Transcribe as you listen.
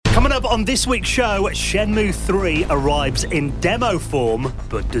Coming up on this week's show, Shenmue 3 arrives in demo form,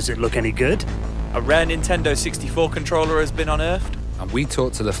 but does it look any good? A rare Nintendo 64 controller has been unearthed. And we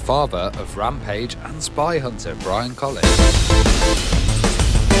talk to the father of Rampage and Spy Hunter, Brian Colin.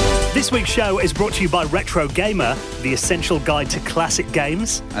 This week's show is brought to you by Retro Gamer, the essential guide to classic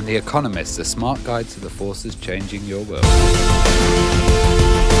games. And The Economist, the smart guide to the forces changing your world.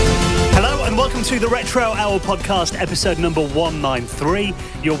 Hello and welcome to the Retro Hour podcast, episode number 193,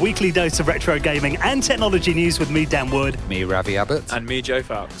 your weekly dose of retro gaming and technology news with me, Dan Wood. Me, Ravi Abbott. And me, Joe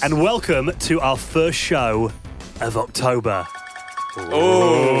Fox. And welcome to our first show of October.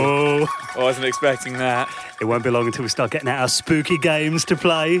 Oh, I wasn't expecting that. It won't be long until we start getting out our spooky games to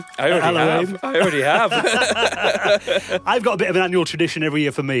play. I already have. I've got a bit of an annual tradition every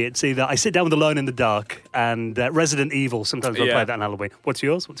year for me. It's either I sit down with Alone in the Dark and Resident Evil. Sometimes I'll play that on Halloween. What's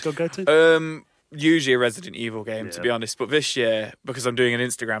yours? What's your go-to? Usually a Resident Evil game, to be honest. But this year, because I'm doing an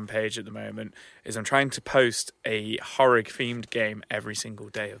Instagram page at the moment, is I'm trying to post a horror-themed game every single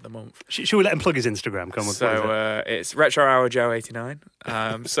day of the month. Should we let him plug his Instagram? Come on. So it's Retro Hour Joe 89.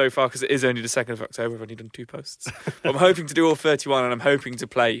 So far, because it is only the 2nd of October, I've only done 2 posts. But I'm hoping to do all 31, and I'm hoping to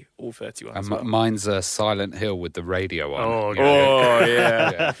play all 31 as well. Mine's Silent Hill with the radio on. Oh,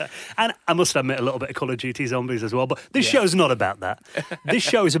 yeah. And I must admit, a little bit of Call of Duty Zombies as well. But this show's not about that. This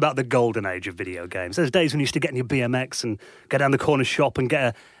show is about the golden age of video games. Those days when you used to get in your BMX and go down the corner shop and get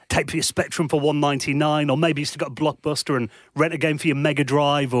a tape for your Spectrum for $1.99, or maybe you used to go to Blockbuster and rent a game for your Mega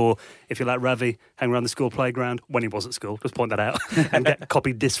Drive, or if you're like Ravi, hang around the school playground when he was at school, just point that out, and get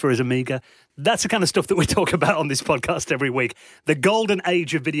copied discs for his Amiga. That's the kind of stuff that we talk about on this podcast every week, the golden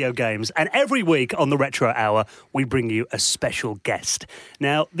age of video games. And every week on the Retro Hour, we bring you a special guest.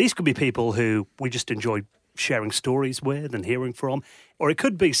 Now, these could be people who we just enjoy sharing stories with and hearing from, or it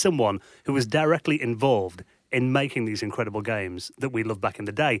could be someone who was directly involved in making these incredible games that we loved back in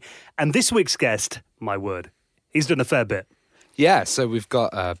the day. And this week's guest, my word, he's done a fair bit. Yeah, so we've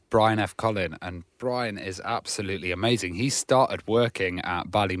got Brian F. Colin, and Brian is absolutely amazing. He started working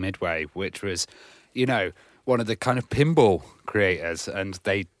at Bally Midway, which was, you know, one of the kind of pinball creators, and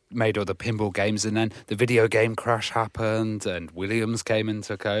they made all the pinball games, and then the video game crash happened and Williams came and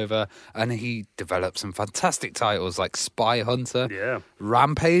took over, and he developed some fantastic titles like Spy Hunter,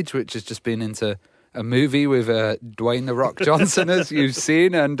 Rampage, which has just been into a movie with Dwayne "The Rock" Johnson, as you've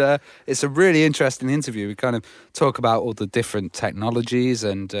seen, and it's a really interesting interview. We kind of talk about all the different technologies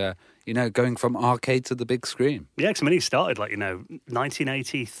and you know, going from arcade to the big screen. Yeah, because I mean, he started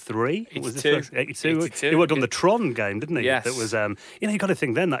 1983. 82. He worked on the Tron game, didn't he? Yes. That was, you got to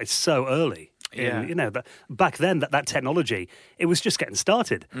think then that it's so early. Yeah. But back then, that technology, it was just getting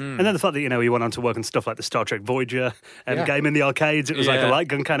started. And then the fact that, he went on to work on stuff like the Star Trek Voyager game in the arcades, it was like a light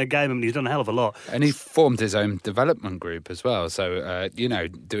gun kind of game. I mean, he's done a hell of a lot. And he formed his own development group as well. So,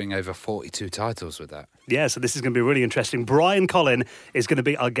 doing over 42 titles with that. Yeah, so this is going to be really interesting. Brian Colin is going to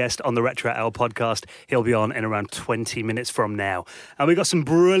be our guest on the Retro Hour podcast. He'll be on in around 20 minutes from now. And we've got some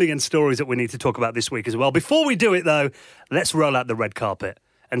brilliant stories that we need to talk about this week as well. Before we do it, though, let's roll out the red carpet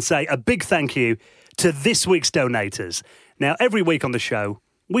and say a big thank you to this week's donators. Now, every week on the show,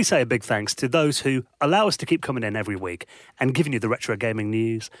 we say a big thanks to those who allow us to keep coming in every week and giving you the retro gaming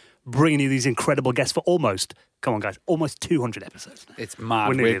news, bringing you these incredible guests for almost 200 episodes. It's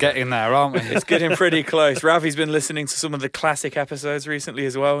mad. We're getting there, aren't we? It's getting pretty close. Ravi's been listening to some of the classic episodes recently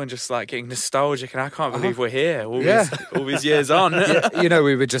as well, and just getting nostalgic, and I can't believe we're here all these years on.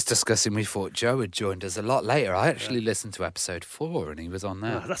 We were just discussing, we thought Joe had joined us a lot later. I actually listened to episode 4 and he was on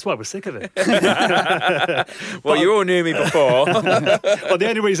there. Oh, that's why we're sick of it. Well, you all knew me before. Well, the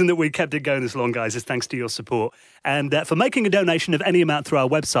only reason that we kept it going this long, guys, is thanks to your support. And for making a donation of any amount through our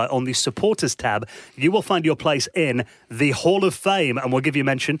website on the supporters tab, you will find your place in the Hall of Fame, and we'll give you a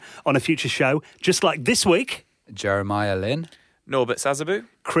mention on a future show, just like this week. Jeremiah Lynn, Norbert Sazabu,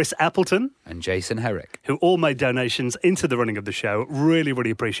 Chris Appleton, and Jason Herrick, who all made donations into the running of the show. Really,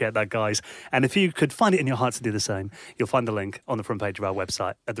 really appreciate that, guys. And if you could find it in your heart to do the same, you'll find the link on the front page of our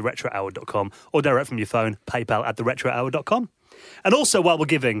website at theretrohour.com, or direct from your phone, PayPal at theretrohour.com. And also, while we're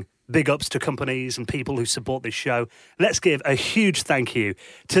giving big ups to companies and people who support this show, let's give a huge thank you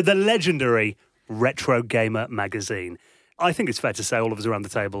to the legendary Retro Gamer magazine. I think it's fair to say all of us around the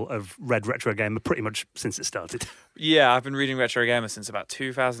table have read Retro Gamer pretty much since it started. Yeah, I've been reading Retro Gamer since about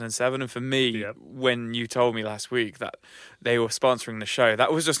 2007, and for me, when you told me last week that they were sponsoring the show,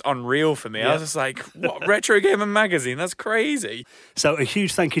 that was just unreal for me. I was just like, what, Retro Gamer magazine? That's crazy. So a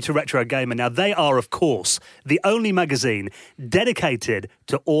huge thank you to Retro Gamer. Now, they are, of course, the only magazine dedicated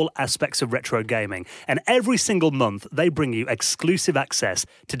to all aspects of retro gaming. And every single month, they bring you exclusive access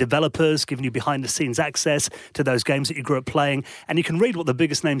to developers, giving you behind-the-scenes access to those games that you grew up playing, and you can read what the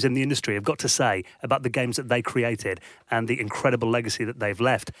biggest names in the industry have got to say about the games that they created and the incredible legacy that they've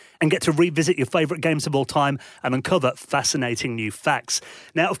left, and get to revisit your favourite games of all time and uncover fascinating new facts.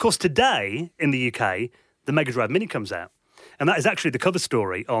 Now, of course, today in the UK, the Mega Drive Mini comes out. And that is actually the cover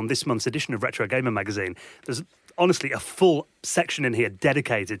story on this month's edition of Retro Gamer magazine. There's honestly a full section in here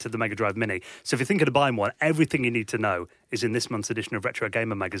dedicated to the Mega Drive Mini. So if you're thinking of buying one, everything you need to know is in this month's edition of Retro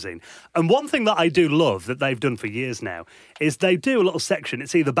Gamer magazine. And one thing that I do love that they've done for years now is they do a little section.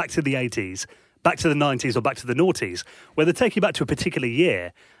 It's either back to the 80s, back to the 90s, or back to the noughties, where they take you back to a particular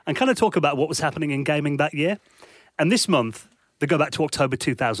year and kind of talk about what was happening in gaming that year. And this month, they go back to October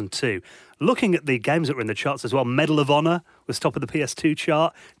 2002. Looking at the games that were in the charts as well, Medal of Honor was top of the PS2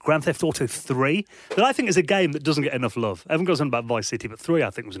 chart, Grand Theft Auto 3, that I think is a game that doesn't get enough love. Everyone goes on about Vice City, but 3 I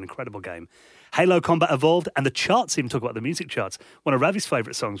think was an incredible game. Halo Combat Evolved, and the charts even talk about the music charts. One of Ravi's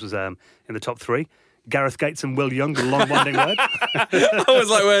favourite songs was in the top 3. Gareth Gates and Will Young, The Long Winding Road. I was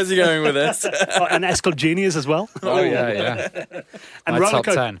like, where's he going with this? And S Club Genius as well. Oh, yeah. And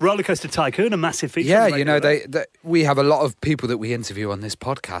Roller Coaster Tycoon, a massive feature. Yeah, you know, we have a lot of people that we interview on this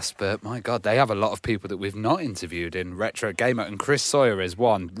podcast, but my God, they have a lot of people that we've not interviewed in Retro Gamer, and Chris Sawyer is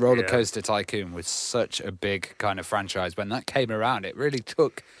one. Roller Coaster Tycoon was such a big kind of franchise. When that came around, it really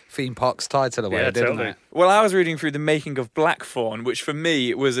took Theme Park's title away, didn't it? Well, I was reading through the making of Blackthorn, which for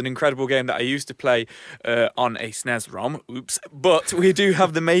me was an incredible game that I used to play on a SNES ROM. Oops. But we do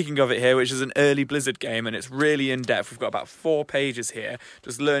have the making of it here, which is an early Blizzard game, and it's really in depth. We've got about 4 pages here,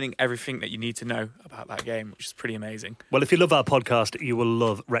 just learning everything that you need to know about that game, which is pretty amazing. Well, if you love our podcast, you will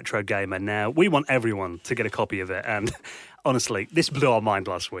love Retro Gamer. Now, we want everyone to get a copy of it, and honestly, this blew our mind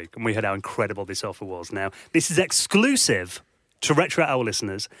last week, and we heard how incredible this offer was. Now, this is exclusive to Retro Hour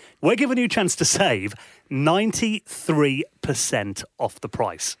listeners. We're giving you a chance to save 93% off the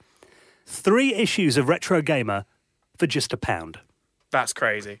price. 3 issues of Retro Gamer for just £1. That's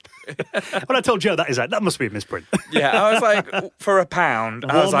crazy. When I told Joe that must be a misprint. Yeah, I was like, for £1.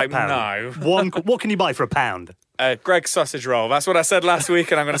 I was like, no. What can you buy for £1? Greg's sausage roll. That's what I said last week,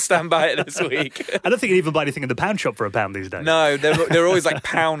 and I'm going to stand by it this week. I don't think you can even buy anything in the pound shop for £1 these days. No, they're always like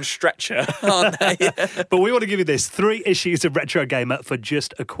pound stretcher, aren't they? But we want to give you this 3 issues of Retro Gamer for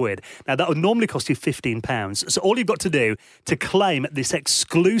just £1. Now, that would normally cost you £15. So all you've got to do to claim this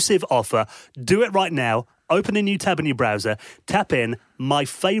exclusive offer, do it right now. Open a new tab in your browser, tap in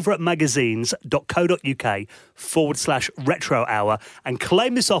myfavouritemagazines.co.uk/retro hour and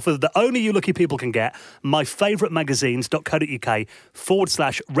claim this offer that only you lucky people can get,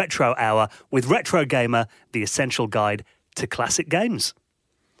 myfavouritemagazines.co.uk/retro hour with Retro Gamer, the essential guide to classic games.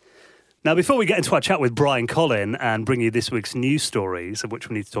 Now, before we get into our chat with Brian Colin and bring you this week's news stories, of which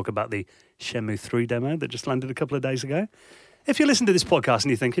we need to talk about the Shenmue 3 demo that just landed a couple of days ago, if you listen to this podcast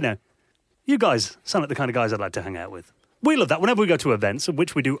and you think, you guys sound like the kind of guys I'd like to hang out with. We love that. Whenever we go to events,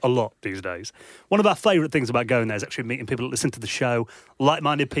 which we do a lot these days, one of our favourite things about going there is actually meeting people that listen to the show,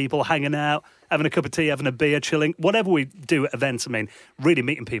 like-minded people, hanging out, having a cup of tea, having a beer, chilling. Whatever we do at events, really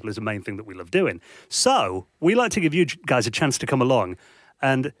meeting people is the main thing that we love doing. So we like to give you guys a chance to come along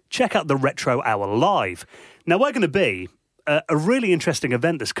and check out the Retro Hour live. Now, we're going to be a really interesting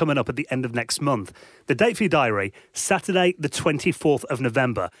event that's coming up at the end of next month. The date for your diary, Saturday the 24th of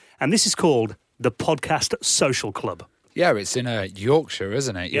November. And this is called the Podcast Social Club. Yeah, it's in Yorkshire,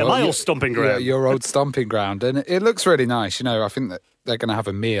 isn't it? Yeah, my old stomping ground. Your old stomping ground. And it looks really nice. I think that they're going to have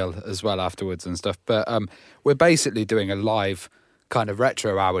a meal as well afterwards and stuff. But we're basically doing a live kind of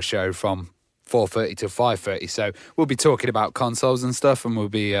Retro Hour show from 4:30 to 5:30. So we'll be talking about consoles and stuff, and we'll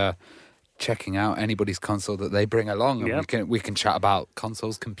be checking out anybody's console that they bring along, and we can chat about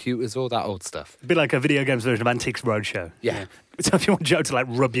consoles, computers, all that old stuff. It'd be like a video games version of Antiques Roadshow. Yeah. So if you want Joe to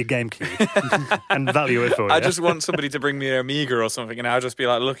rub your GameCube and value it for you. I just want somebody to bring me an Amiga or something, and I'll just be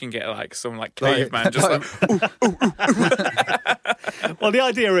looking at some caveman, just ooh. Well, the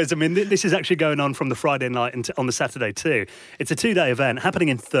idea is, this is actually going on from the Friday night on the Saturday too. It's a 2-day event happening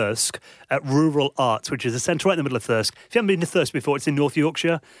in Thirsk at Rural Arts, which is a centre right in the middle of Thirsk. If you haven't been to Thirsk before, it's in North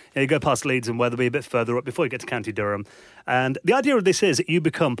Yorkshire. You go past Leeds and Wetherby, a bit further up before you get to County Durham. And the idea of this is that you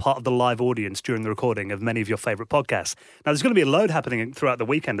become part of the live audience during the recording of many of your favourite podcasts. Now, there's going to be a load happening throughout the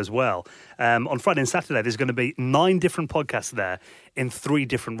weekend as well. On Friday and Saturday, there's going to be 9 different podcasts there in 3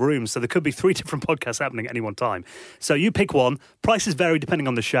 different rooms. So there could be 3 different podcasts happening at any one time. So you pick one. Prices vary depending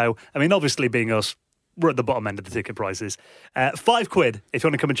on the show. Obviously, being us, we're at the bottom end of the ticket prices. £5 if you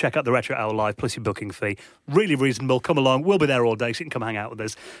want to come and check out the Retro Hour live, plus your booking fee. Really reasonable. Come along. We'll be there all day, so you can come hang out with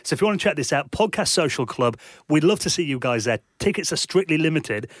us. So if you want to check this out, Podcast Social Club, we'd love to see you guys there. Tickets are strictly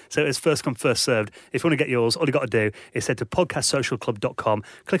limited, so it's first come, first served. If you want to get yours, all you got to do is head to podcastsocialclub.com,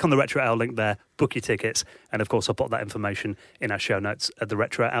 click on the Retro Hour link there, book your tickets, and of course I'll put that information in our show notes at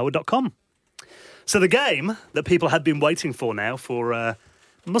theretrohour.com. So the game that people had been waiting for now for...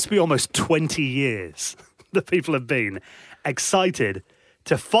 must be almost 20 years that people have been excited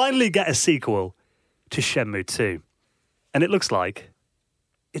to finally get a sequel to Shenmue 2. And it looks like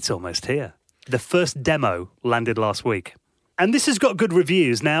it's almost here. The first demo landed last week. And this has got good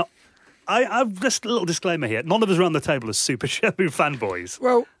reviews. Now, I've just a little disclaimer here. None of us around the table are super Shenmue fanboys.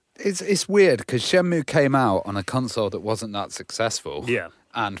 Well, it's weird because Shenmue came out on a console that wasn't that successful. Yeah.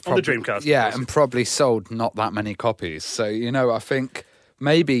 And on the Dreamcast. Yeah, and probably sold not that many copies. So, I think...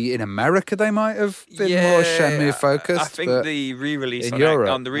 Maybe in America they might have been more Shenmue focused. I think the re-release on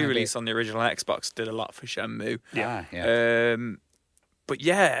the original Xbox did a lot for Shenmue. Yeah. But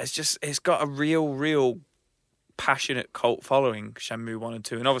it's got a real passionate cult following, Shenmue 1 and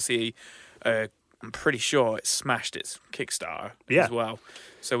 2. And obviously, I'm pretty sure it smashed its Kickstarter as well.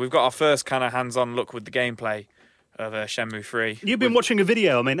 So we've got our first kind of hands-on look with the gameplay of Shenmue 3. You've been watching a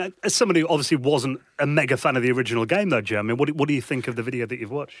video. I mean, as somebody who obviously wasn't a mega fan of the original game, though, Joe, I mean, what do you think of the video that you've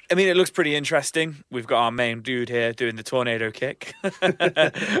watched? I mean, it looks pretty interesting. We've got our main dude here doing the tornado kick.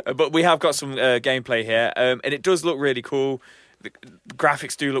 But we have got some gameplay here, and it does look really cool. The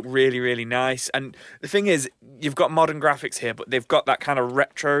graphics do look really, really nice. And the thing is, you've got modern graphics here, but they've got that kind of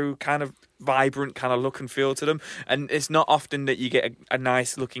retro, kind of vibrant kind of look and feel to them. And it's not often that you get a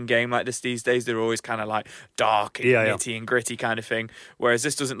nice looking game like this these days. They're always kind of like dark and nitty and gritty kind of thing. Whereas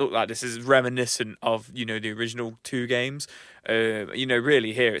this doesn't look like this. Is reminiscent of, the original 2 games.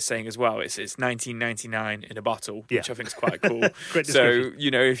 Really here it's saying as well, it's 1999 in a bottle, which I think is quite cool. So,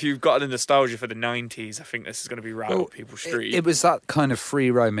 if you've got the nostalgia for the 90s, I think this is going to be right up people's street. It was that kind of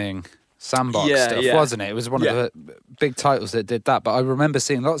free roaming sandbox stuff, wasn't it? It was one of the big titles that did that. But I remember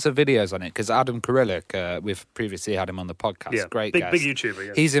seeing lots of videos on it because Adam Kurylik, we've previously had him on the podcast, great guest. Big YouTuber,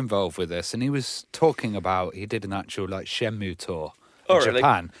 yeah. He's involved with this, and he was talking about, he did an actual Shenmue tour in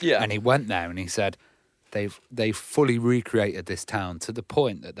Japan, and he went there and he said, They fully recreated this town to the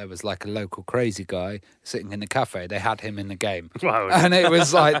point that there was a local crazy guy sitting in the cafe. They had him in the game. Wow. And it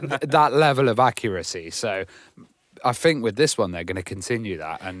was that level of accuracy. So I think with this one, they're going to continue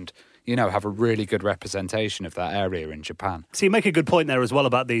that and, have a really good representation of that area in Japan. So you make a good point there as well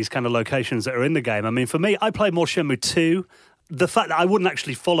about these kind of locations that are in the game. I mean, for me, I play more Shenmue 2. The fact that I wouldn't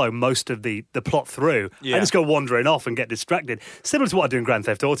actually follow most of the plot through, I just go wandering off and get distracted. Similar to what I do in Grand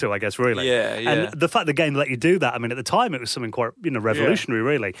Theft Auto, I guess, really. Yeah. And the fact the game let you do that, I mean, at the time it was something quite, revolutionary,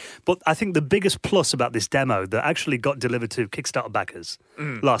 really. But I think the biggest plus about this demo that actually got delivered to Kickstarter backers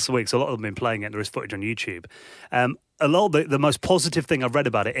last week, so a lot of them have been playing it, there is footage on YouTube. A lot of the most positive thing I've read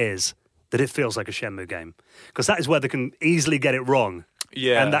about it is that it feels like a Shenmue game. Because that is where they can easily get it wrong.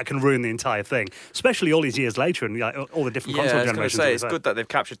 Yeah. And that can ruin the entire thing, especially all these years later and all the different console generations. I was going to say, it's good that they've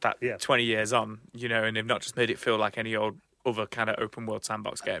captured that 20 years on, and they've not just made it feel like any old other kind of open world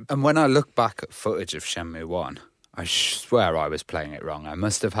sandbox game. And when I look back at footage of Shenmue 1, I swear I was playing it wrong. I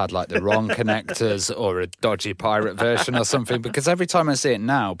must have had the wrong connectors or a dodgy pirate version or something, because every time I see it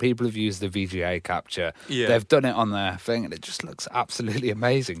now, people have used the VGA capture. Yeah. They've done it on their thing and it just looks absolutely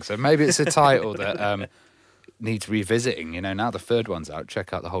amazing. So maybe it's a title that needs revisiting. Now the third one's out,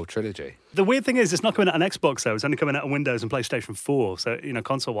 check out the whole trilogy. The weird thing is it's not coming out on Xbox, though. It's only coming out on Windows and PlayStation 4. So,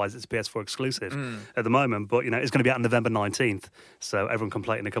 console-wise, it's PS4 exclusive at the moment. But, it's going to be out on November 19th. So everyone can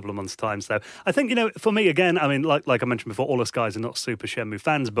play it in a couple of months' time. So I think, for me, again, I mean, like I mentioned before, all us guys are not super Shenmue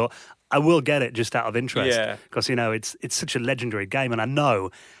fans, but I will get it just out of interest. Because, it's such a legendary game. And I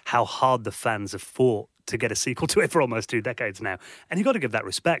know how hard the fans have fought to get a sequel to it for almost 2 decades now. And you've got to give that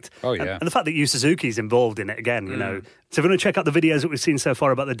respect. Oh, yeah. And the fact that Yu Suzuki's involved in it again, So if you want to check out the videos that we've seen so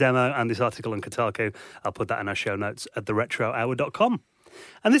far about the demo and this article on Kotaku, I'll put that in our show notes at theretrohour.com.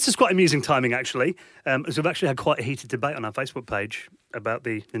 And this is quite amusing timing, actually, as we've actually had quite a heated debate on our Facebook page about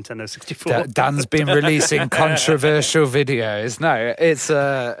the Nintendo 64. Dan's been releasing controversial videos. No, it's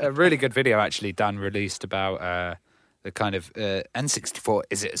a really good video, actually, Dan released about the kind of N64,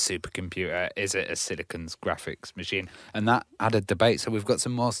 is it a supercomputer? Is it a Silicon's graphics machine? And that added debate. So we've got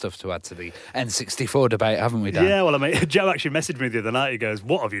some more stuff to add to the N64 debate, haven't we, Dan? Yeah, well, I mean, Joe actually messaged me the other night. He goes,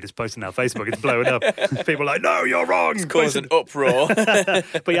 "What have you just posted on Facebook? It's blowing up." People are like, "No, you're wrong." It's caused an uproar.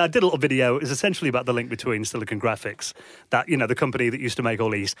 But yeah, I did a little video. It's essentially about the link between Silicon Graphics, that, you know, the company that used to make all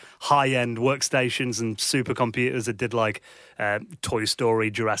these high-end workstations and supercomputers that did like Toy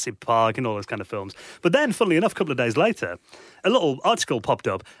Story, Jurassic Park, and all those kind of films. But then, funnily enough, a couple of days later, a little article popped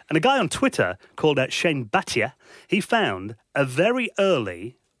up, and a guy on Twitter called Shane Battier, he found a very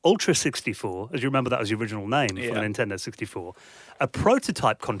early Ultra 64, as you remember that was the original name for the Nintendo 64, a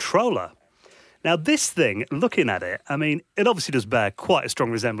prototype controller. Now, this thing, looking at it, I mean, it obviously does bear quite a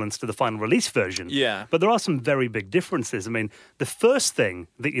strong resemblance to the final release version. Yeah. But there are some very big differences. I mean, the first thing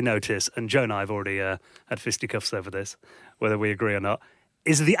that you notice, and Joe and I have already had fisticuffs over this, whether we agree or not,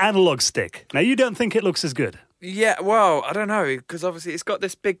 is the analog stick. Now, you don't think it looks as good? Yeah, well, I don't know, because obviously it's got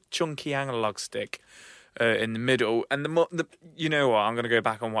this big chunky analog stick in the middle, and you know what, I'm going to go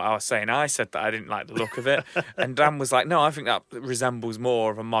back on what I was saying. I said that I didn't like the look of it, and Dan was like, no, I think that resembles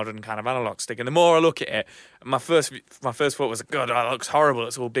more of a modern kind of analog stick. And the more I look at it, my first thought was, God, that looks horrible,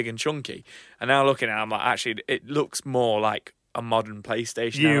 it's all big and chunky. And now looking at it, I'm like, actually, it looks more like a modern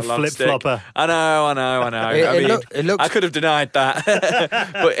PlayStation analog stick. You flip-flopper. I know. It looks... I could have denied that.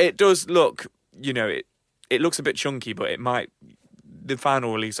 But it does look, you know, it looks a bit chunky, but the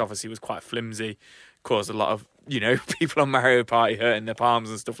final release obviously was quite flimsy, caused a lot of, you know, people on Mario Party hurting their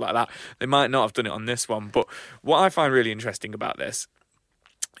palms and stuff like that. They might not have done it on this one. But what I find really interesting about this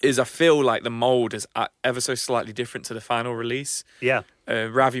is I feel like the mould is ever so slightly different to the final release. Yeah.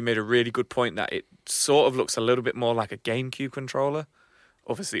 Ravi made a really good point that it sort of looks a little bit more like a GameCube controller.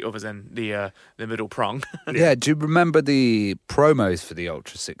 Obviously, other than the middle prong. Yeah, do you remember the promos for the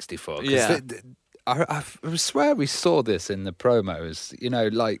Ultra 64? Yeah. I swear we saw this in the promos. You know,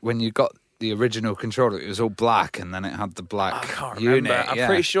 like when you got the original controller, it was all black, and then it had the black I can't unit. remember. I'm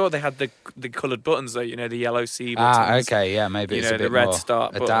pretty sure they had the coloured buttons, though. You know, the yellow C buttons. Okay, yeah, maybe it's a bit the red more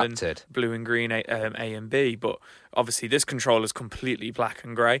start adapted. Button, blue and green A and B. But obviously, this controller is completely black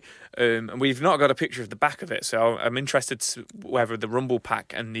and grey, and we've not got a picture of the back of it. So I'm interested to whether the rumble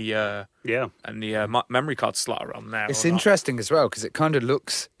pack and the memory card slot are on there. It's interesting as well because it kind of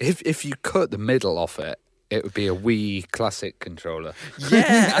looks, if you cut the middle off it, it would be a Wii Classic controller.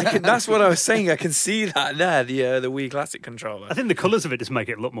 Yeah, that's what I was saying. I can see that there, the Wii Classic controller. I think the colours of it just make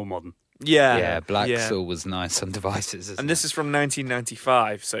it look more modern. Yeah. Black still was nice on devices. And this is from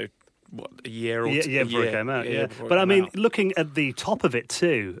 1995, so what, a year or before it came out, But I mean, looking at the top of it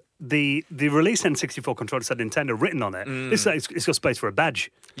too, the release N64 controller said Nintendo written on it. It's got space for a badge.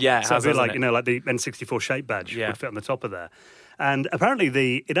 Yeah, so I feel like, you know, like the N64 shape badge would fit on the top of there. And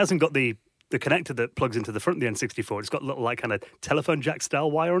apparently it hasn't got the connector that plugs into the front of the N64. It's got a little like kind of telephone jack style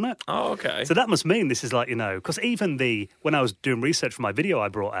wire on it. Oh, okay. So that must mean this is like, you know, because even when I was doing research for my video I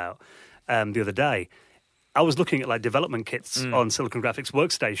brought out the other day, I was looking at like development kits on Silicon Graphics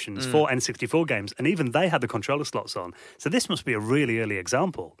workstations for N64 games, and even they had the controller slots on. So this must be a really early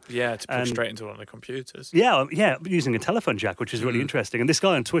example. Yeah, to put straight into one of the computers. Yeah, using a telephone jack, which is really interesting. And this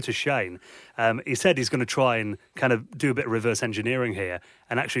guy on Twitter, Shane, he said he's going to try and kind of do a bit of reverse engineering here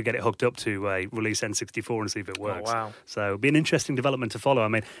and actually get it hooked up to a release N64 and see if it works. Oh, wow. So it'll be an interesting development to follow. I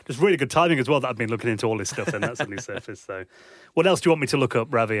mean, just really good timing as well that I've been looking into all this stuff, and that's suddenly surfaced. So what else do you want me to look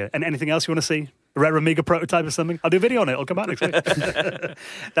up, Ravi? And anything else you want to see? A rare Amiga prototype or something? I'll do a video on it. I'll come back next week.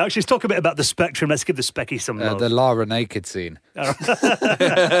 Now, actually, let's talk a bit about the Spectrum. Let's give the Specky some love. The Lara naked scene. On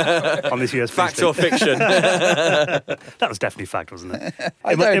this USB Fact stick. or fiction? That was definitely fact, wasn't it?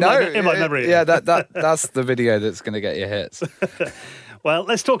 I don't know. In my memory. Yeah, that's the video that's going to get you hits. Well,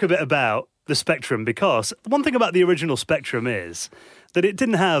 let's talk a bit about the Spectrum, because one thing about the original Spectrum is that it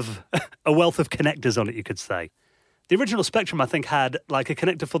didn't have a wealth of connectors on it, you could say. The original Spectrum, I think, had like a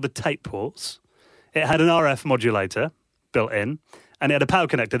connector for the tape ports. It had an RF modulator built in, and it had a power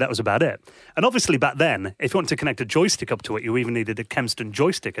connector. That was about it. And obviously back then, if you wanted to connect a joystick up to it, you even needed a Kempston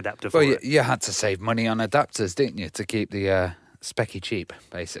joystick adapter for it. You had to save money on adapters, didn't you, to keep the Specky cheap,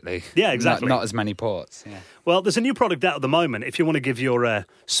 basically. Yeah, exactly. Not as many ports. Yeah. Well, there's a new product out at the moment, if you want to give your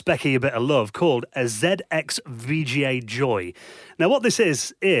Specky a bit of love, called a ZX VGA Joy. Now, what this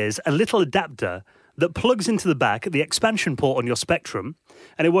is a little adapter that plugs into the back, the expansion port on your Spectrum,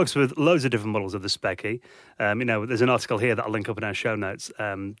 and it works with loads of different models of the Specky. You know, there's an article here that I'll link up in our show notes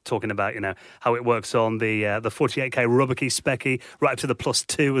talking about, you know, how it works on the 48K rubber key Specky, right up to the Plus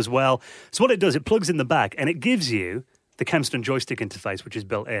 2 as well. So what it does, it plugs in the back, and it gives you the Kempston joystick interface, which is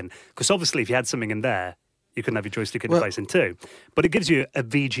built in. Because obviously, if you had something in there, you couldn't have your joystick interface in too. But it gives you a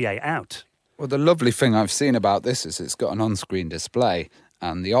VGA out, Well, the lovely thing I've seen about this is it's got an on-screen display,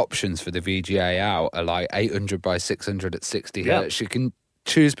 and the options for the VGA out are like 800 by 600 at 60 hertz. You can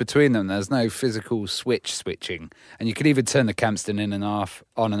choose between them. There's no physical switching, and you can even turn the Kempston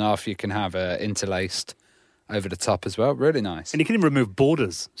on and off. You can have interlaced over the top as well. Really nice. And you can even remove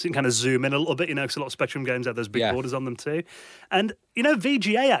borders, so you can kind of zoom in a little bit, because a lot of Spectrum games have those big borders on them too. And,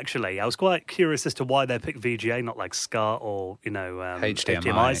 VGA, actually, I was quite curious as to why they picked VGA, not like SCART or,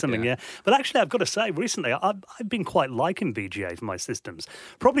 HDMI something, But actually, I've got to say, recently, I've been quite liking VGA for my systems.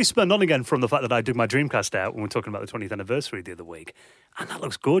 Probably spurned on again from the fact that I did my Dreamcast out when we were talking about the 20th anniversary the other week. And that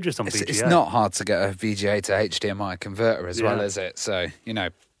looks gorgeous on VGA. It's not hard to get a VGA to HDMI converter as well, is it? So,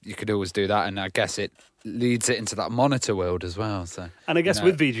 you could always do that, and I guess it leads it into that monitor world as well. So, and I guess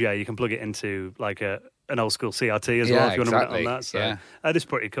with VGA, you can plug it into like an old school CRT as well if you want to run it on that. So that is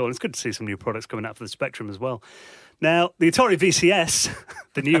pretty cool. And it's good to see some new products coming out for the Spectrum as well. Now, the Atari VCS,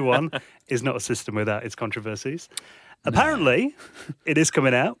 the new one, is not a system without its controversies. Apparently, it is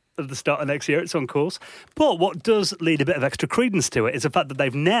coming out at the start of next year. It's on course. But what does lead a bit of extra credence to it is the fact that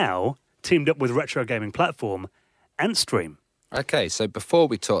they've now teamed up with retro gaming platform Antstream. Okay, so before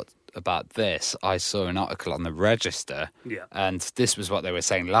we talked about this, I saw an article on the Register, and this was what they were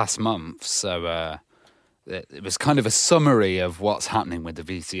saying last month. So it was kind of a summary of what's happening with the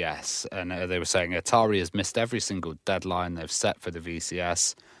VCS, and they were saying Atari has missed every single deadline they've set for the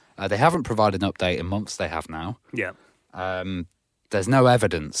VCS. They haven't provided an update in months. They have now. Yeah. There's no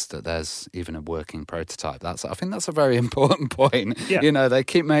evidence that there's even a working prototype. I think that's a very important point. Yeah. They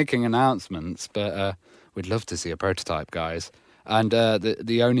keep making announcements, but we'd love to see a prototype, guys. And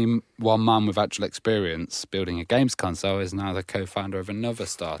the only one man with actual experience building a games console is now the co-founder of another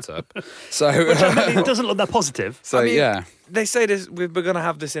startup. So which, it doesn't look that positive. So they say this. We're going to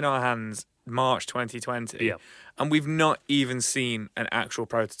have this in our hands March 2020, and we've not even seen an actual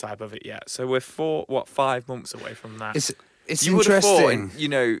prototype of it yet. So we're 5 months away from that. It's you interesting, would have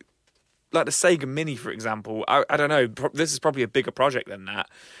thought, like the Sega Mini, for example. I don't know. This is probably a bigger project than that,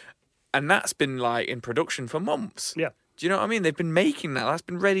 and that's been like in production for months. Yeah. Do you know what I mean? They've been making that. That's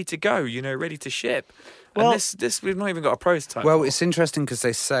been ready to go, ready to ship. Well, and this we've not even got a prototype. Well, it's interesting because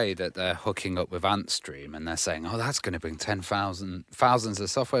they say that they're hooking up with Antstream, and they're saying, that's going to bring thousands of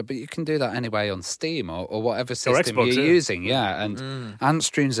software, but you can do that anyway on Steam or whatever system Xbox, you're using. And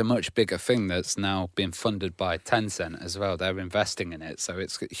Antstream's a much bigger thing that's now being funded by Tencent as well. They're investing in it, so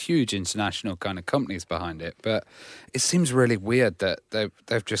it's huge international kind of companies behind it. But it seems really weird that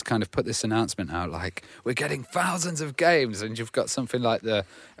they've just kind of put this announcement out, like, we're getting thousands of games, and you've got something like the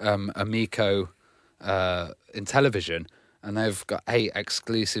Amico in television, and they've got 8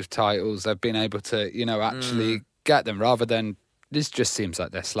 exclusive titles. They've been able to, actually get them, rather than this just seems like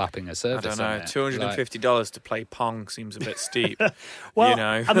they're slapping a service. I don't know. $250 to play Pong seems a bit steep. Well,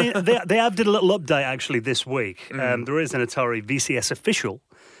 I mean, they have did a little update actually this week. There is an Atari VCS official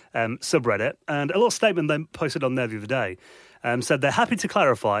subreddit, and a little statement they posted on there the other day said they're happy to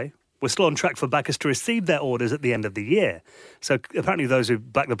clarify we're still on track for backers to receive their orders at the end of the year. So apparently those who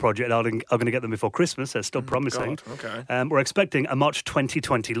back the project are going to get them before Christmas. They're still promising. God, okay. We're expecting a March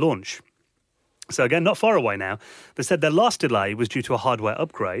 2020 launch. So again, not far away now. They said their last delay was due to a hardware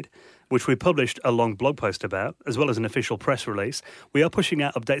upgrade, which we published a long blog post about, as well as an official press release. We are pushing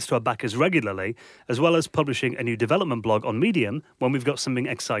out updates to our backers regularly, as well as publishing a new development blog on Medium when we've got something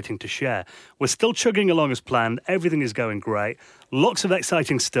exciting to share. We're still chugging along as planned. Everything is going great. Lots of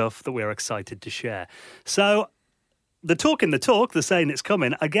exciting stuff that we're excited to share. So the talk, they're saying it's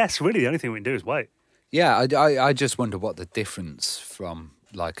coming. I guess really the only thing we can do is wait. Yeah, I just wonder what the difference from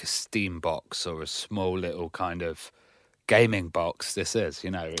like a Steam box or a small little kind of gaming box this is,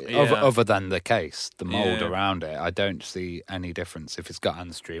 other than the case, the mold around it. I don't see any difference. If it's got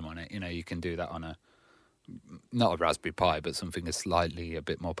Antstream on it, you can do that on not a Raspberry Pi, but something that's slightly a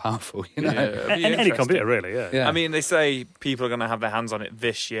bit more powerful, Any computer, really, yeah. I mean, they say people are going to have their hands on it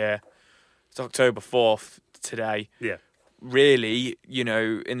this year. It's October 4th today. Yeah. Really,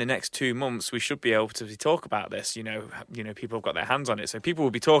 in the next 2 months, we should be able to talk about this. People have got their hands on it. So people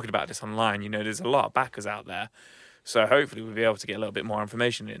will be talking about this online. There's a lot of backers out there. So hopefully we'll be able to get a little bit more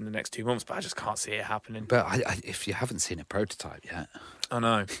information in the next 2 months, but I just can't see it happening. But if you haven't seen a prototype yet... I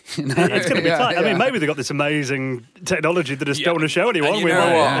know. It's going to be tight. I mean, maybe they've got this amazing technology that just don't want to show anyone.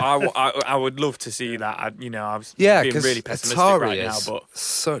 And I would love to see that. I was being really pessimistic Atari right now. But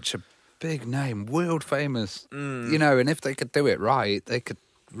such a big name, world famous, and if they could do it right, they could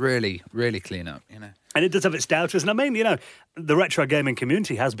really, really clean up, And it does have its doubters. And I mean, the retro gaming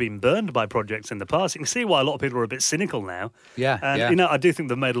community has been burned by projects in the past. You can see why a lot of people are a bit cynical now. Yeah. And, I do think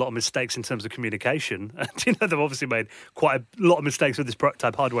they've made a lot of mistakes in terms of communication. And, they've obviously made quite a lot of mistakes with this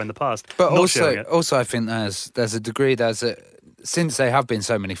prototype hardware in the past. But also, I think there's a degree, since there have been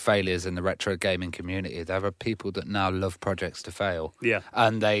so many failures in the retro gaming community, there are people that now love projects to fail. Yeah.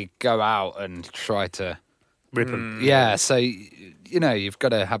 And they go out and try to rip them. Yeah, so you've got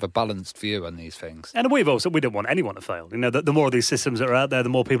to have a balanced view on these things. And we don't want anyone to fail. The more of these systems that are out there, the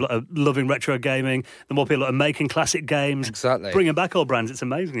more people are loving retro gaming, the more people are making classic games. Exactly. Bringing back old brands, it's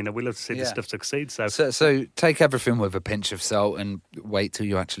amazing. We love to see this stuff succeed. So take everything with a pinch of salt and wait till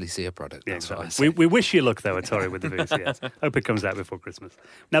you actually see a product. Yeah, exactly. We wish you luck, though, Atari, with the VCS. Hope it comes out before Christmas.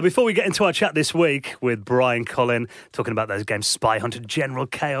 Now, before we get into our chat this week with Brian Colin, talking about those games, Spy Hunter, General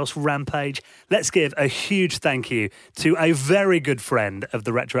Chaos, Rampage, let's give a huge thank you to a very good friend of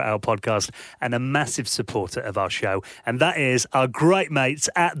the Retro Hour podcast and a massive supporter of our show, and that is our great mates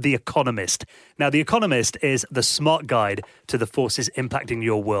at The Economist. Now, The Economist is the smart guide to the forces impacting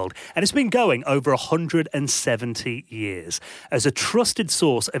your world, and it's been going over 170 years as a trusted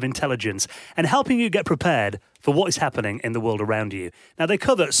source of intelligence and helping you get prepared for what is happening in the world around you. Now, they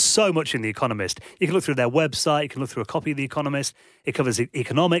cover so much in The Economist. You can look through their website, you can look through a copy of The Economist. It covers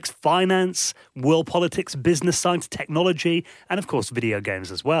economics, finance, world politics, business science, technology, and of course, video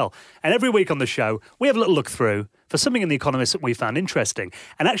games as well. And every week on the show, we have a little look through for something in The Economist that we found interesting.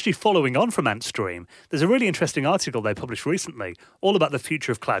 And actually following on from Antstream, there's a really interesting article they published recently all about the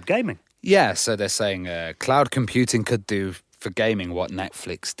future of cloud gaming. Yeah, so they're saying cloud computing could do for gaming what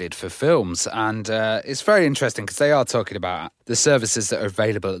Netflix did for films. And it's very interesting because they are talking about the services that are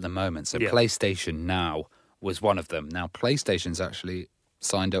available at the moment. So PlayStation Now was one of them. Now, PlayStation's actually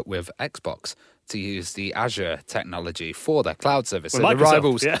signed up with Xbox to use the Azure technology for their cloud service. Well, so the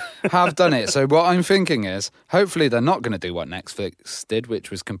rivals have done it. So what I'm thinking is, hopefully they're not going to do what Netflix did, which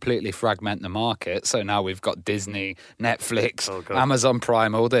was completely fragment the market. So now we've got Disney, Netflix, Amazon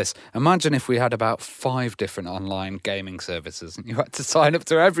Prime, all this. Imagine if we had about 5 different online gaming services and you had to sign up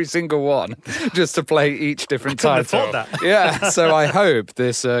to every single one just to play each different title. That. Yeah, so I hope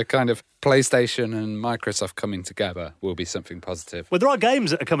this kind of PlayStation and Microsoft coming together will be something positive. Well, there are games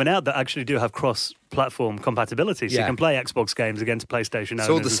that are coming out that actually do have cross-platform compatibility, so you can play Xbox games against PlayStation owners.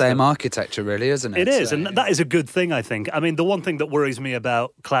 It's all the same architecture, really, isn't it? It is, and that is a good thing, I think. I mean, the one thing that worries me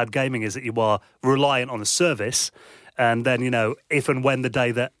about cloud gaming is that you are reliant on a service, and then, if and when the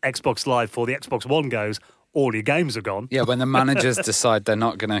day that Xbox Live for the Xbox One goes, all your games are gone. Yeah, when the managers decide they're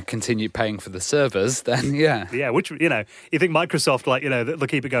not going to continue paying for the servers, then Yeah, which, you think Microsoft, they'll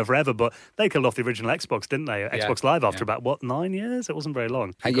keep it going forever, but they killed off the original Xbox, didn't they? Xbox Live after about, 9 years? It wasn't very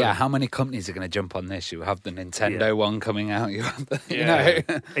long. How many companies are going to jump on this? You have the Nintendo one coming out, you have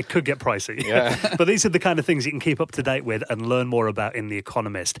the, It could get pricey. Yeah. But these are the kind of things you can keep up to date with and learn more about in The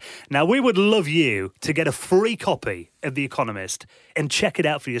Economist. Now, we would love you to get a free copy of The Economist and check it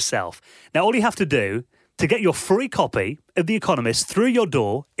out for yourself. Now, all you have to do to get your free copy of The Economist through your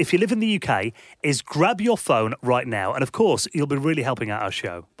door, if you live in the UK, is grab your phone right now. And of course, you'll be really helping out our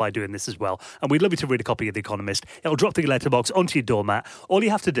show by doing this as well. And we'd love you to read a copy of The Economist. It'll drop to your letterbox onto your doormat. All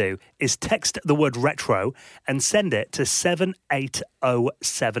you have to do is text the word retro and send it to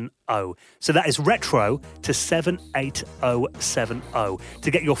 78070. So that is retro to 78070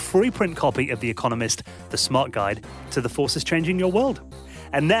 to get your free print copy of The Economist, the smart guide to the forces changing your world.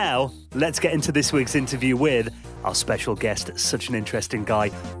 And now, let's get into this week's interview with our special guest, such an interesting guy,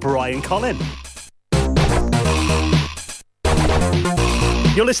 Brian Colin.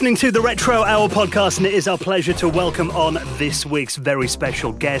 You're listening to the Retro Hour podcast, and it is our pleasure to welcome on this week's very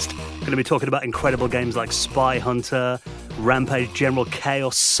special guest. We're going to be talking about incredible games like Spy Hunter, Rampage, General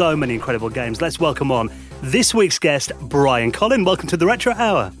Chaos, so many incredible games. Let's welcome on this week's guest, Brian Colin. Welcome to the Retro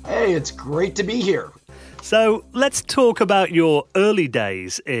Hour. Hey, it's great to be here. So let's talk about your early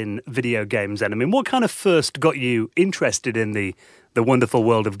days in video games then. I mean, what kind of first got you interested in the wonderful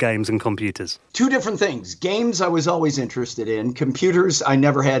world of games and computers? 2 different things. Games I was always interested in. Computers I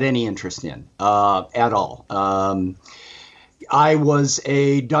never had any interest in at all. I was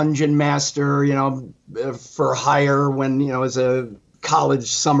a dungeon master, for hire when, as a college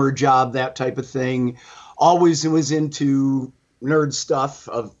summer job, that type of thing. Always was into nerd stuff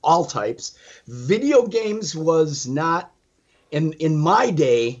of all types. Video games was not, in my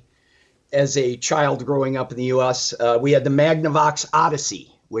day, as a child growing up in the U.S., we had the Magnavox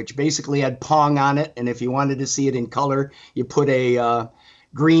Odyssey, which basically had Pong on it, and if you wanted to see it in color, you put a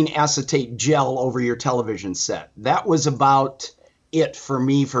green acetate gel over your television set. That was about it for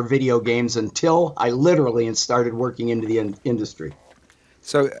me for video games until I literally started working into the industry.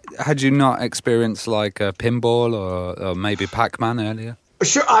 So had you not experienced like pinball or maybe Pac-Man earlier?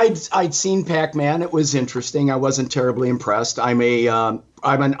 Sure, I'd seen Pac-Man. It was interesting. I wasn't terribly impressed. I'm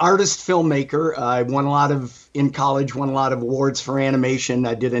an artist filmmaker. I won in college, won a lot of awards for animation.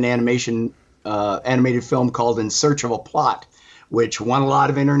 I did an animated film called In Search of a Plot, which won a lot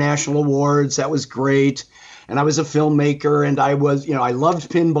of international awards. That was great. And I was a filmmaker, and I loved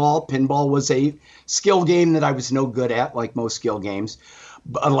pinball. Pinball was a skill game that I was no good at, like most skill games.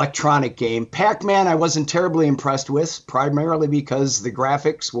 An electronic game. Pac-Man I wasn't terribly impressed with, primarily because the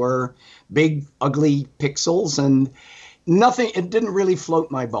graphics were big, ugly pixels, and it didn't really float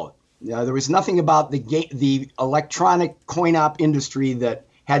my boat. There was nothing about the electronic coin-op industry that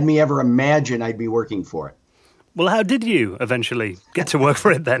had me ever imagine I'd be working for it. Well, how did you eventually get to work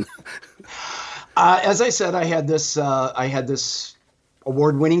for it then? As I said, I had this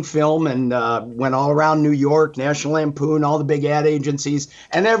award-winning film and went all around New York, National Lampoon, all the big ad agencies,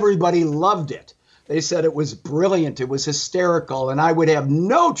 and everybody loved it. They said it was brilliant, it was hysterical, and I would have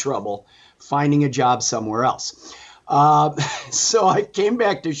no trouble finding a job somewhere else. So I came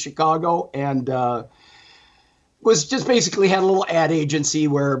back to Chicago and was just basically had a little ad agency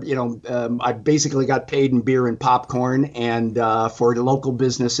where, I basically got paid in beer and popcorn and for the local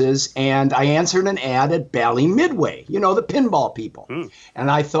businesses. And I answered an ad at Bally Midway, the pinball people. And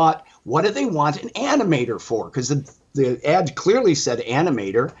I thought, what do they want an animator for? Because the ad clearly said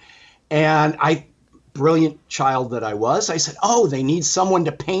animator. And brilliant child that I was, I said, they need someone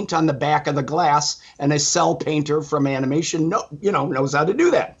to paint on the back of the glass. And a cell painter from animation knows how to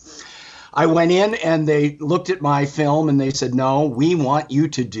do that. I went in and they looked at my film and they said, no, we need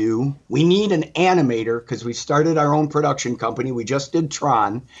an animator because we started our own production company. We just did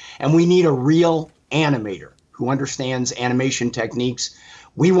Tron, and we need a real animator who understands animation techniques.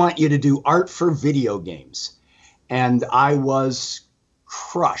 We want you to do art for video games. And I was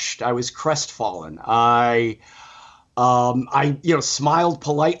crushed. I was crestfallen. I smiled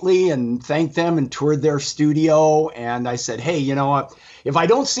politely and thanked them and toured their studio. And I said, hey, if I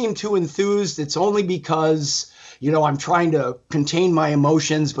don't seem too enthused, it's only because, I'm trying to contain my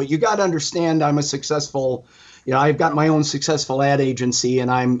emotions. But you got to understand I'm a successful, I've got my own successful ad agency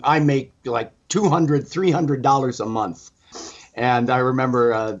and I make like $200, $300 a month. And I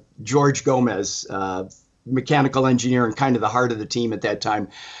remember George Gomez, mechanical engineer and kind of the heart of the team at that time,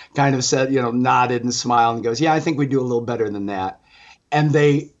 kind of said, nodded and smiled and goes, yeah, I think we do a little better than that. And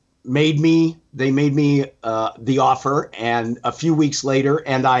they made me the offer, and a few weeks later,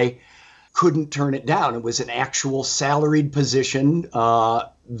 and I couldn't turn it down. It was an actual salaried position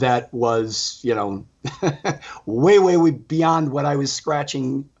that was, way beyond what I was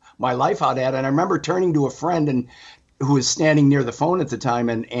scratching my life out at. And I remember turning to a friend who was standing near the phone at the time,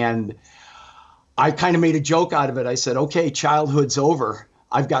 and I kind of made a joke out of it. I said, okay, childhood's over.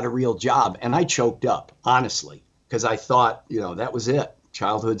 I've got a real job. And I choked up, honestly, because I thought, that was it.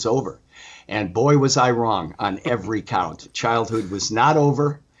 Childhood's over. And boy, was I wrong on every count. Childhood was not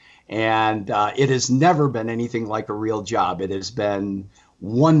over. And it has never been anything like a real job. It has been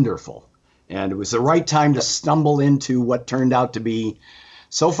wonderful. And it was the right time to stumble into what turned out to be,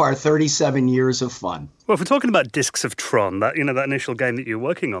 so far, 37 years of fun. Well, if we're talking about Discs of Tron, that initial game that you're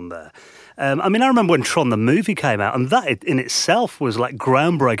working on there, I remember when Tron the movie came out, and that in itself was like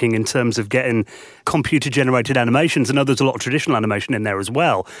groundbreaking in terms of getting computer-generated animations. I know there's a lot of traditional animation in there as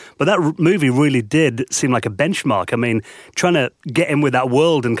well, but that movie really did seem like a benchmark. I mean, trying to get in with that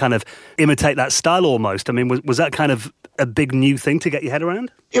world and kind of imitate that style almost, was that kind of a big new thing to get your head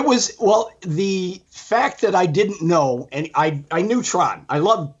around? It was, the fact that I didn't know, and I knew Tron. I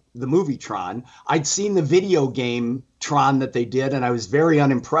loved the movie Tron. I'd seen the video game Tron that they did, and I was very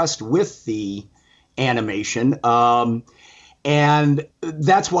unimpressed with the animation. And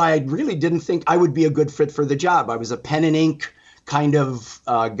that's why I really didn't think I would be a good fit for the job. I was a pen and ink kind of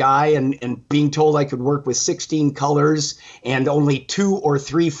guy, and being told I could work with 16 colors and only 2 or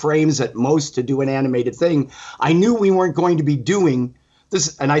 3 frames at most to do an animated thing. I knew we weren't going to be doing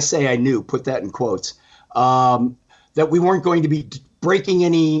this, and I say I knew, put that in quotes, that we weren't going to be breaking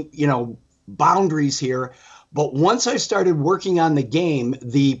any, boundaries here. But once I started working on the game,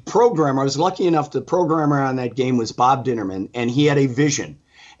 the programmer, I was lucky enough, the programmer on that game was Bob Dinnerman, and he had a vision.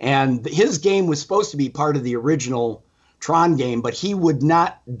 And his game was supposed to be part of the original Tron game, but he would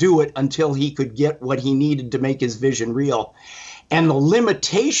not do it until he could get what he needed to make his vision real. And the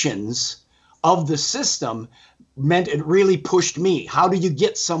limitations of the system meant it really pushed me. How do you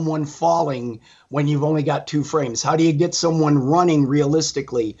get someone falling when you've only got 2 frames? How do you get someone running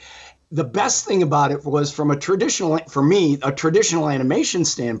realistically? The best thing about it was from a traditional animation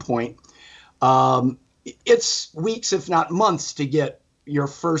standpoint, it's weeks, if not months, to get your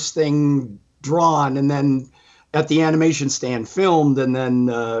first thing drawn, and then at the animation stand filmed, and then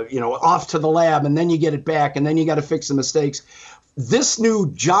off to the lab, and then you get it back, and then you got to fix the mistakes. This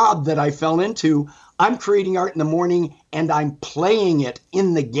new job that I fell into, I'm creating art in the morning and I'm playing it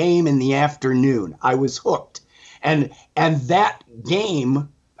in the game in the afternoon. I was hooked. And that game,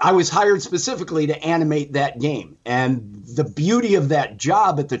 I was hired specifically to animate that game. And the beauty of that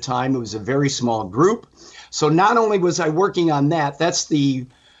job at the time, it was a very small group. So not only was I working on that, that's the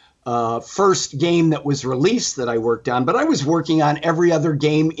first game that was released that I worked on, but I was working on every other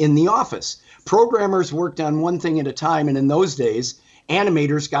game in the office. Programmers worked on one thing at a time, and in those days,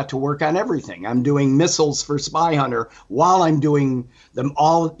 animators got to work on everything. I'm doing missiles for Spy Hunter while I'm doing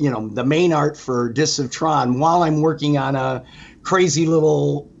the main art for Discs of Tron, while I'm working on a crazy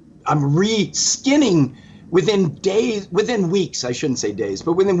little, I'm re-skinning within weeks, I shouldn't say days,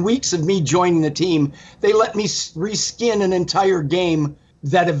 but within weeks of me joining the team, they let me reskin an entire game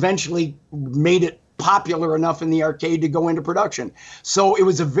that eventually made it popular enough in the arcade to go into production. So it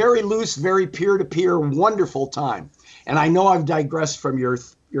was a very loose, very peer-to-peer, wonderful time. And I know I've digressed from your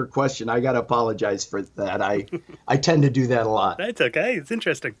question. I got to apologize for that. I tend to do that a lot. That's okay. It's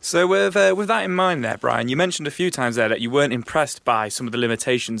interesting. So with that in mind there, Brian, you mentioned a few times there that you weren't impressed by some of the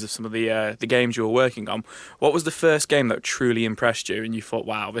limitations of some of the games you were working on. What was the first game that truly impressed you and you thought,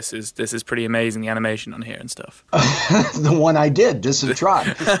 wow, this is pretty amazing, the animation on here and stuff? The one I did, Discs of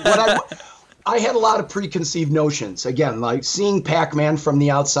Tron. I had a lot of preconceived notions. Again, like seeing Pac-Man from the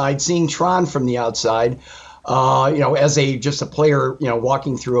outside, seeing Tron from the outside, as just a player,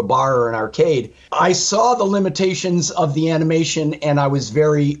 walking through a bar or an arcade. I saw the limitations of the animation, and I was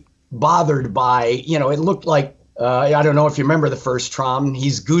very bothered by, it looked like, I don't know if you remember the first Tron,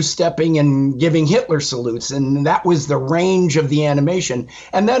 he's goose-stepping and giving Hitler salutes, and that was the range of the animation.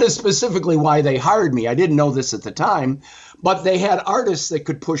 And that is specifically why they hired me. I didn't know this at the time, but they had artists that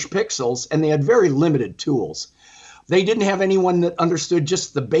could push pixels, and they had very limited tools. They didn't have anyone that understood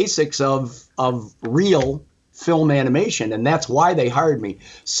just the basics of real film animation, and that's why they hired me.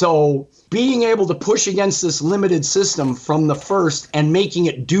 So being able to push against this limited system from the first and making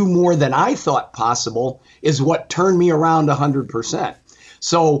it do more than I thought possible is what turned me around 100%.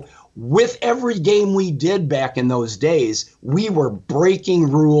 So with every game we did back in those days, we were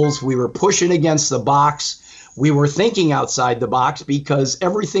breaking rules, we were pushing against the box, we were thinking outside the box because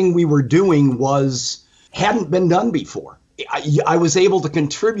everything we were doing hadn't been done before. I was able to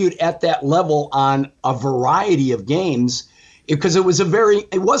contribute at that level on a variety of games because it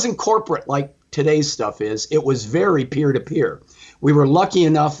wasn't corporate like today's stuff is. It was very peer-to-peer. We were lucky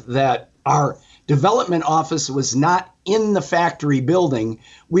enough that our development office was not in the factory building.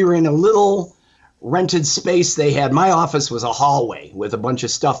 We were in a little rented space they had. My office was a hallway with a bunch of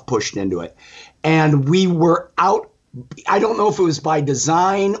stuff pushed into it. And we were out, I don't know if it was by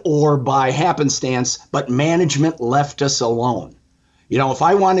design or by happenstance, but management left us alone. If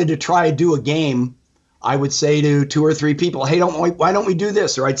I wanted to try to do a game, I would say to 2 or 3 people, hey, why don't we do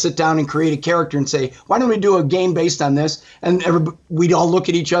this? Or I'd sit down and create a character and say, why don't we do a game based on this? And we'd all look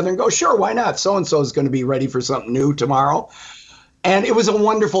at each other and go, sure, why not? So-and-so is going to be ready for something new tomorrow. And it was a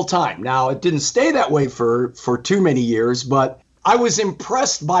wonderful time. Now, it didn't stay that way for too many years, but I was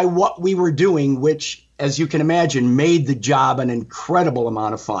impressed by what we were doing, which, as you can imagine, made the job an incredible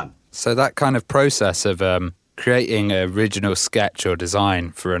amount of fun. So that kind of process of creating an original sketch or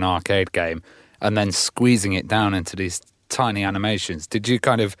design for an arcade game and then squeezing it down into these tiny animations, did you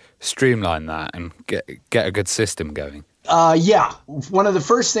kind of streamline that and get a good system going? Yeah. One of the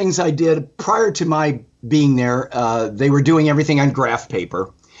first things I did prior to my being there, they were doing everything on graph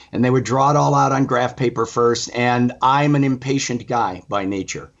paper. And they would draw it all out on graph paper first, and I'm an impatient guy by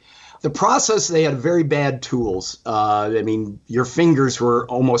nature. The process, they had very bad tools. Your fingers were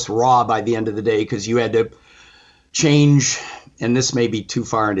almost raw by the end of the day because you had to change, and this may be too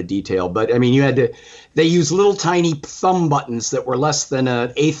far into detail, but they used little tiny thumb buttons that were less than an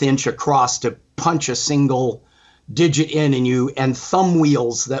 1/8 inch across to punch a single digit in, and thumb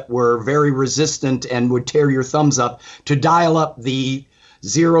wheels that were very resistant and would tear your thumbs up to dial up the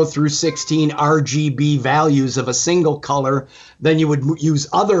 0 through 16 RGB values of a single color. Then you would use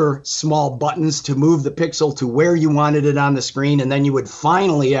other small buttons to move the pixel to where you wanted it on the screen. And then you would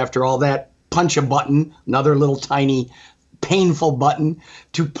finally, after all that, punch a button, another little tiny painful button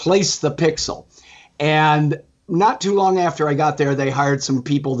to place the pixel. And not too long after I got there, they hired some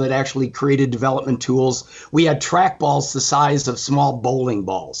people that actually created development tools. We had trackballs the size of small bowling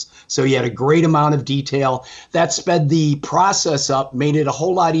balls. So you had a great amount of detail. That sped the process up, made it a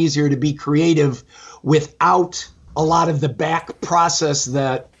whole lot easier to be creative without a lot of the back process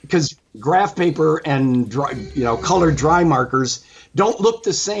because graph paper and colored dry markers don't look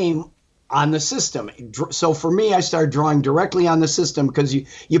the same on the system. So for me, I started drawing directly on the system because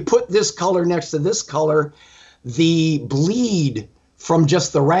you put this color next to this color, the bleed from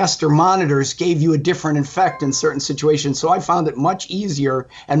just the raster monitors gave you a different effect in certain situations. So I found it much easier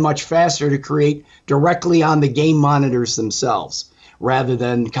and much faster to create directly on the game monitors themselves rather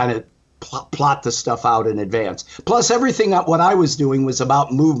than kind of plot the stuff out in advance. Plus, everything what I was doing was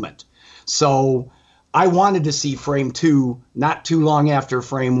about movement. So I wanted to see frame 2 not too long after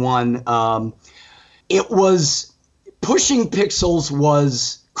frame 1. It was pushing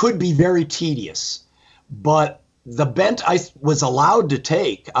pixels could be very tedious, but the bent I was allowed to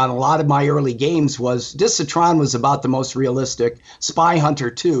take on a lot of my early games was Discitron was about the most realistic, Spy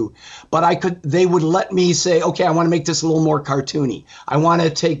Hunter too, but they would let me say, okay, I want to make this a little more cartoony. I want to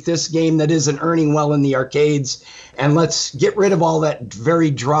take this game that isn't earning well in the arcades and let's get rid of all that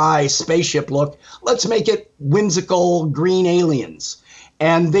very dry spaceship look. Let's make it whimsical green aliens.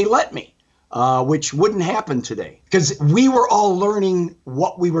 And they let me, which wouldn't happen today because we were all learning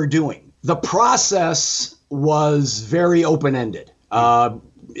what we were doing. The process was very open-ended.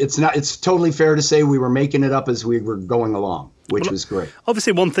 It's totally fair to say we were making it up as we were going along, which was great.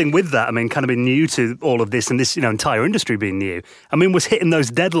 Obviously, one thing with that, I mean, kind of being new to all of this and this, entire industry being new, I mean, was hitting those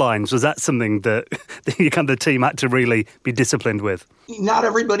deadlines, was that something that the team had to really be disciplined with? Not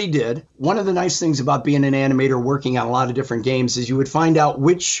everybody did. One of the nice things about being an animator working on a lot of different games is you would find out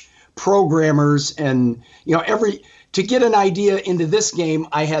which programmers and, to get an idea into this game,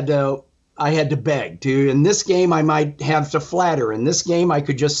 I had to beg to. In this game, I might have to flatter. In this game, I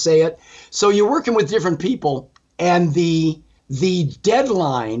could just say it. So you're working with different people, and the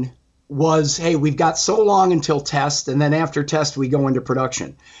deadline was, hey, we've got so long until test, and then after test, we go into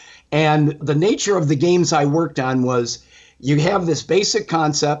production. And the nature of the games I worked on was you have this basic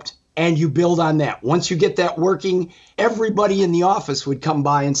concept, and you build on that. Once you get that working, everybody in the office would come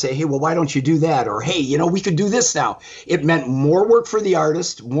by and say, hey, well, why don't you do that? Or, hey, we could do this now. It meant more work for the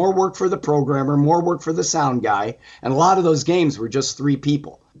artist, more work for the programmer, more work for the sound guy. And a lot of those games were just 3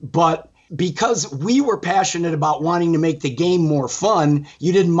 people. But because we were passionate about wanting to make the game more fun,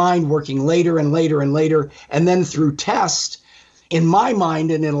 you didn't mind working later and later and later. And then through test, in my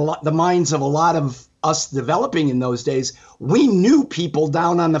mind and in the minds of a lot of us developing in those days, we knew people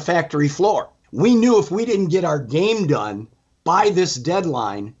down on the factory floor. We knew if we didn't get our game done by this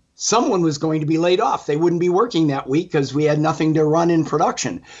deadline, someone was going to be laid off. They wouldn't be working that week because we had nothing to run in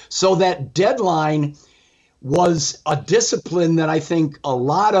production. So that deadline was a discipline that I think a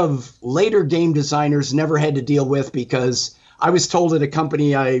lot of later game designers never had to deal with, because I was told at a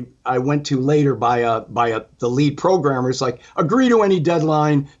company I went to later by the lead programmer, it's like, agree to any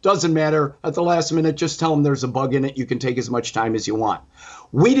deadline, doesn't matter. At the last minute, just tell them there's a bug in it. You can take as much time as you want.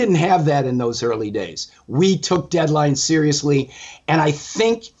 We didn't have that in those early days. We took deadlines seriously, and I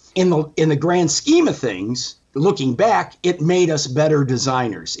think in the grand scheme of things, looking back, it made us better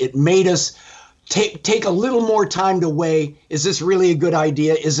designers. It made us take a little more time to weigh, is this really a good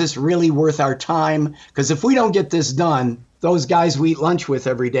idea? Is this really worth our time? Because if we don't get this done, those guys we eat lunch with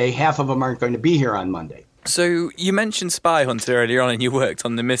every day, half of them aren't going to be here on Monday. So you mentioned Spy Hunter earlier on, and you worked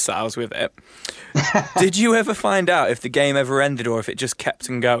on the missiles with it. Did you ever find out if the game ever ended or if it just kept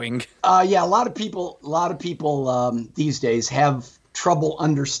on going? Yeah, a lot of people these days have trouble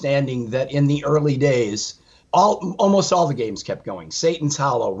understanding that in the early days, almost all the games kept going. Satan's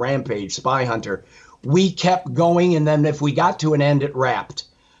Hollow, Rampage, Spy Hunter. We kept going, and then if we got to an end, it wrapped.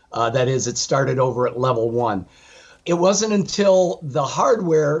 That is, it started over at level 1. It wasn't until the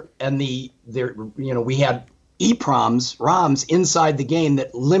hardware and we had EPROMs, ROMs inside the game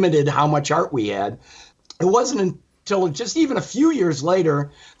that limited how much art we had. It wasn't until just even a few years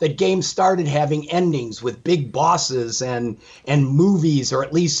later that games started having endings with big bosses and movies, or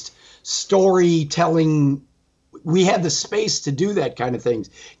at least storytelling. We had the space to do that kind of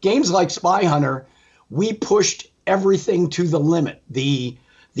things. Games like Spy Hunter, we pushed everything to the limit. The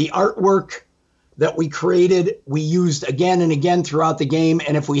artwork that we created, we used again and again throughout the game.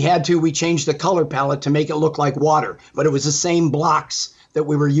 And if we had to, we changed the color palette to make it look like water. But it was the same blocks that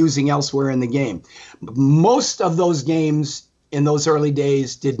we were using elsewhere in the game. Most of those games in those early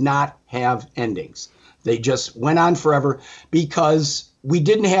days did not have endings. They just went on forever because we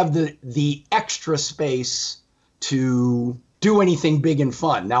didn't have the extra space to do anything big and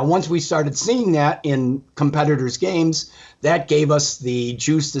fun. Now, once we started seeing that in competitors' games, that gave us the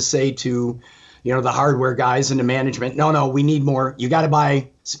juice to say to the hardware guys and the management, no, we need more. You got to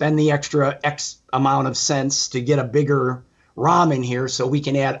spend the extra X amount of cents to get a bigger ROM in here so we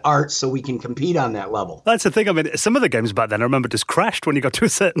can add art so we can compete on that level. That's the thing. I mean, some of the games back then, I remember, just crashed when you got to a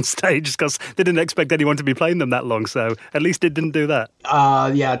certain stage because they didn't expect anyone to be playing them that long. So at least it didn't do that.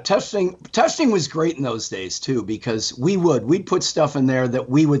 Yeah, testing was great in those days too, because we'd put stuff in there that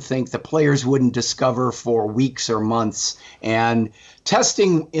we would think the players wouldn't discover for weeks or months. And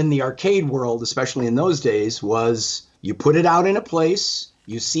testing in the arcade world, especially in those days, was you put it out in a place,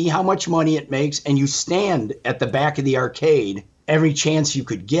 you see how much money it makes, and you stand at the back of the arcade every chance you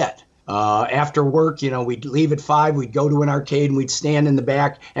could get. After work, we'd leave at 5, we'd go to an arcade and we'd stand in the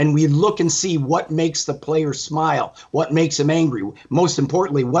back and we'd look and see what makes the player smile, what makes him angry, most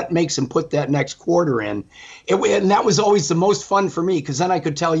importantly, what makes him put that next quarter in. And that was always the most fun for me, because then I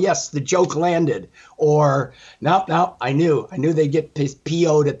could tell, yes, the joke landed, or no, I knew they'd get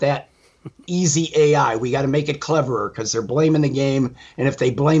PO'd at that. Easy AI. We got to make it cleverer because they're blaming the game. And if they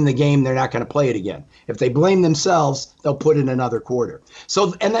blame the game, they're not going to play it again. If they blame themselves, they'll put in another quarter.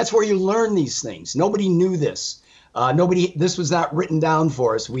 So, and that's where you learn these things. Nobody knew this. This was not written down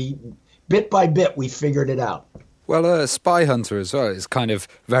for us. Bit by bit, we figured it out. Well, Spy Hunter as well is kind of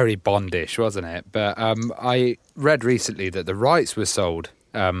very Bondish, wasn't it? But I read recently that the rights were sold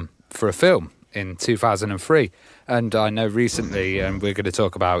for a film in 2003. And I know recently, and we're going to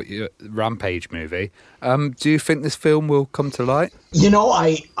talk about Rampage movie. Do you think this film will come to light?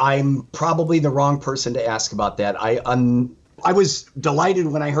 I'm probably the wrong person to ask about that. I was delighted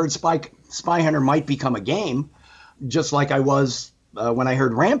when I heard Spy Hunter might become a game, just like I was when I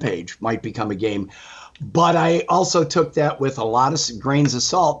heard Rampage might become a game. But I also took that with a lot of grains of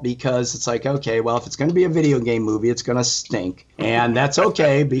salt, because it's like, okay, well, if it's going to be a video game movie, it's going to stink. And that's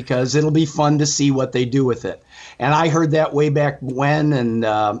okay, because it'll be fun to see what they do with it. And I heard that way back when, and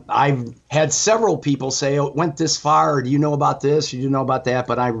I've had several people say, oh, it went this far, or do you know about this, or do you know about that?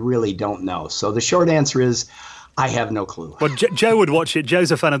 But I really don't know. So the short answer is, I have no clue. Well, Joe would watch it.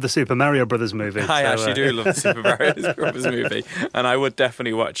 Joe's a fan of the Super Mario Brothers movie. I actually do love the Super Mario Brothers movie, and I would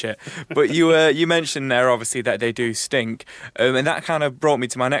definitely watch it. But you mentioned there, obviously, that they do stink, and that kind of brought me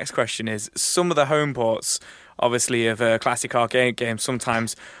to my next question, is some of the home ports, obviously, of classic arcade games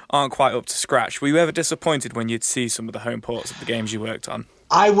sometimes aren't quite up to scratch. Were you ever disappointed when you'd see some of the home ports of the games you worked on?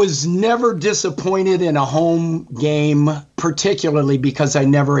 I was never disappointed in a home game, particularly because I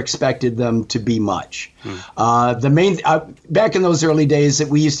never expected them to be much. Back in those early days, that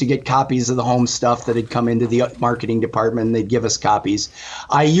we used to get copies of the home stuff that had come into the marketing department, and they'd give us copies.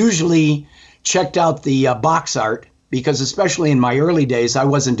 I usually checked out the box art, because especially in my early days, I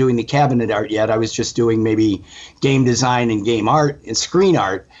wasn't doing the cabinet art yet. I was just doing maybe game design and game art and screen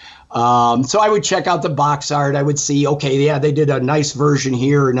art. So I would check out the box art. I would see, okay, yeah, they did a nice version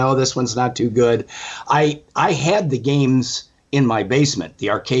here. Or no, this one's not too good. I had the games in my basement, the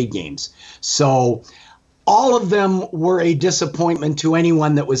arcade games. So all of them were a disappointment to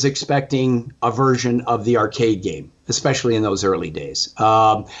anyone that was expecting a version of the arcade game, especially in those early days.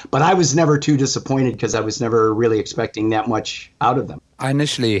 But I was never too disappointed, because I was never really expecting that much out of them. I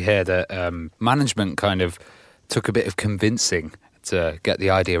initially heard that management kind of took a bit of convincing to get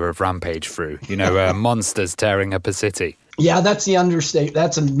the idea of Rampage through, monsters tearing up a city. Yeah, that's the understatement.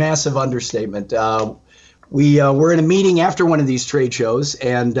 That's a massive understatement. We were in a meeting after one of these trade shows,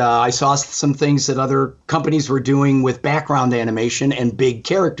 and I saw some things that other companies were doing with background animation and big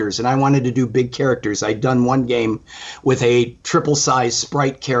characters, and I wanted to do big characters. I'd done one game with a triple-size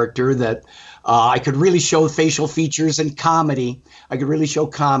sprite character that I could really show facial features and comedy.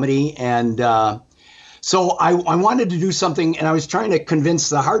 So I wanted to do something, and I was trying to convince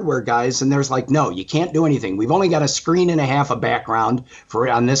the hardware guys, and there's like, no, you can't do anything. We've only got a screen and a half of background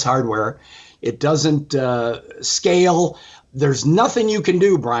on this hardware. It doesn't scale. There's nothing you can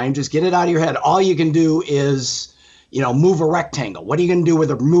do, Brian. Just get it out of your head. All you can do is, move a rectangle. What are you going to do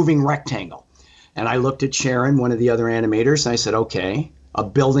with a moving rectangle? And I looked at Sharon, one of the other animators, and I said, okay, a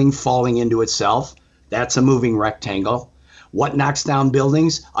building falling into itself, that's a moving rectangle. What knocks down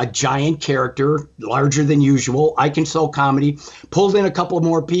buildings? A giant character, larger than usual. I can sell comedy. Pulled in a couple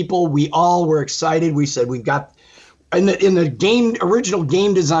more people. We all were excited. We said, we've got, in the original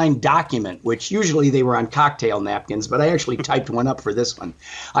game design document, which usually they were on cocktail napkins, but I actually typed one up for this one.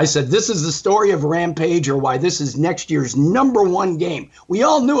 I said, this is the story of Rampage, or why this is next year's #1 game. We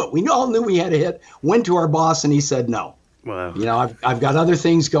all knew it. We all knew we had a hit. Went to our boss, and he said no. Wow. I've got other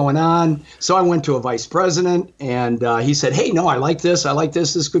things going on. So I went to a vice president, and he said, hey, no, I like this.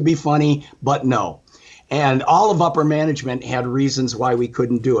 This could be funny, but no. And all of upper management had reasons why we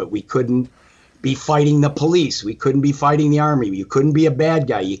couldn't do it. We couldn't be fighting the police. We couldn't be fighting the army. You couldn't be a bad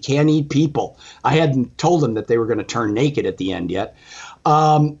guy. You can't eat people. I hadn't told them that they were going to turn naked at the end yet.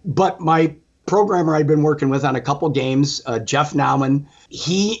 But my programmer I'd been working with on a couple games, Jeff Nauman,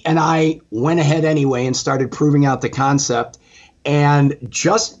 he and I went ahead anyway and started proving out the concept. And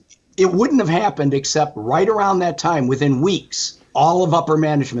it wouldn't have happened except right around that time, within weeks, all of upper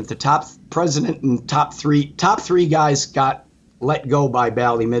management, the top president and top three guys got let go by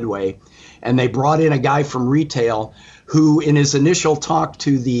Bally Midway. And they brought in a guy from retail who, in his initial talk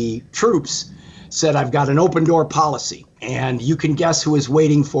to the troops, said, I've got an open door policy. And you can guess who was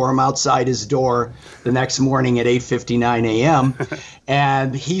waiting for him outside his door the next morning at 8:59 a.m.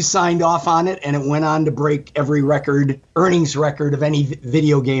 And he signed off on it, and it went on to break every earnings record of any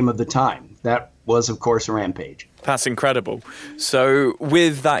video game of the time. That was, of course, Rampage. That's incredible. So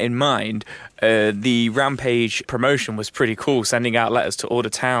with that in mind, the Rampage promotion was pretty cool, sending out letters to all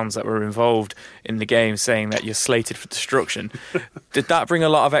the towns that were involved in the game saying that you're slated for destruction. Did that bring a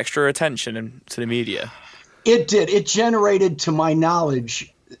lot of extra attention to the media? It did. It generated, to my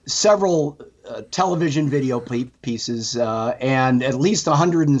knowledge, several television video pieces and at least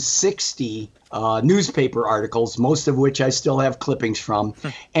 160 newspaper articles, most of which I still have clippings from.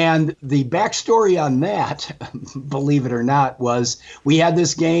 And the backstory on that, believe it or not, was we had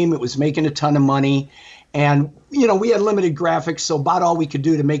this game. It was making a ton of money. And, we had limited graphics. So about all we could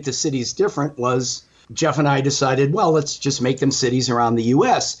do to make the cities different was Jeff and I decided, well, let's just make them cities around the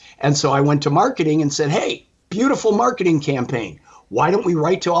U.S. And so I went to marketing and said, hey, beautiful marketing campaign. Why don't we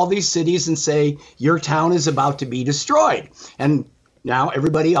write to all these cities and say, your town is about to be destroyed? And now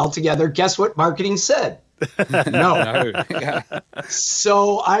everybody all together, guess what marketing said? No.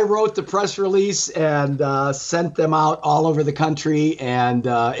 So I wrote the press release and sent them out all over the country, and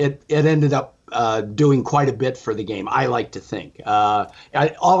it ended up doing quite a bit for the game, I like to think.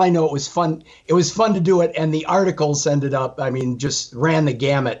 All I know, it was fun. It was fun to do it, and the articles ended up, just ran the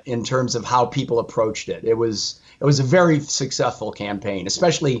gamut in terms of how people approached it. It was a very successful campaign,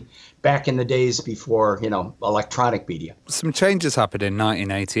 especially back in the days before, electronic media. Some changes happened in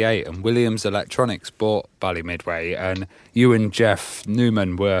 1988, and Williams Electronics bought Bally Midway, and you and Jeff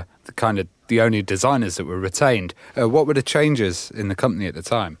Newman were the only designers that were retained. What were the changes in the company at the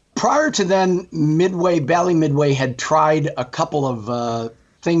time? Prior to then, Bally Midway had tried a couple of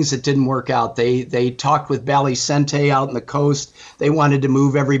things that didn't work out. They talked with Bally Sente out on the coast. They wanted to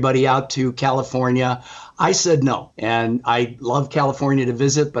move everybody out to California. I said no, and I love California to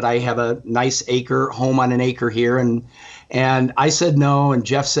visit, but I have a nice home on an acre here, and I said no, and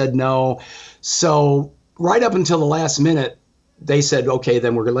Jeff said no. So right up until the last minute, they said, okay,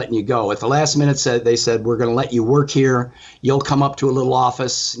 then we're letting you go. At the last minute, they said, we're going to let you work here. You'll come up to a little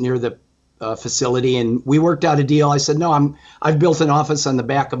office near the facility, and we worked out a deal. I said, no, I've built an office on the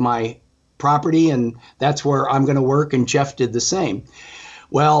back of my property, and that's where I'm going to work, and Jeff did the same.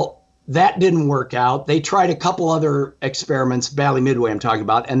 Well, that didn't work out. They tried a couple other experiments, Bally Midway I'm talking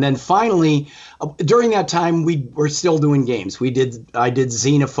about. And then finally, during that time, we were still doing games. I did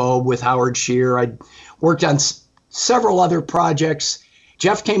Xenophobe with Howard Shear. I worked on several other projects.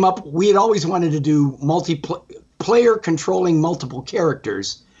 Jeff came up, we had always wanted to do player controlling multiple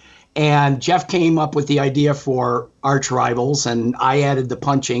characters. And Jeff came up with the idea for Arch Rivals, and I added the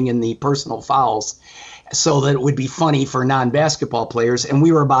punching and the personal fouls, so that it would be funny for non-basketball players. And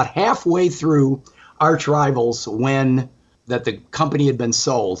we were about halfway through Arch Rivals when the company had been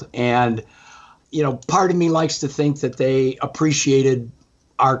sold. And, part of me likes to think that they appreciated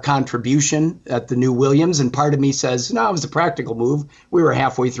our contribution at the new Williams, and part of me says, no, it was a practical move. We were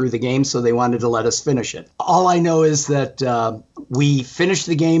halfway through the game, so they wanted to let us finish it. All I know is that we finished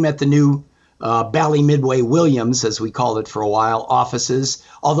the game at the new Bally Midway Williams, as we called it for a while, offices.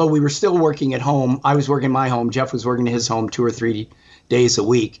 Although we were still working at home. I was working my home. Jeff was working at his home 2 or 3 days a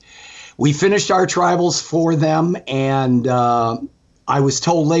week. We finished Arch Rivals for them, and I was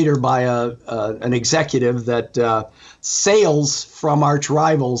told later by an executive that sales from Arch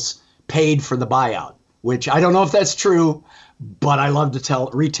Rivals paid for the buyout, which I don't know if that's true, but I love to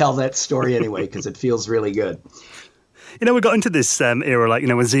retell that story anyway because it feels really good. We got into this era, when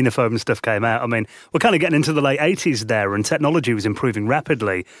Xenophobe and stuff came out. We're kind of getting into the late 80s there, and technology was improving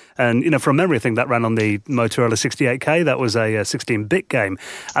rapidly. And, from memory, I think that ran on the Motorola 68K. That was a 16-bit game.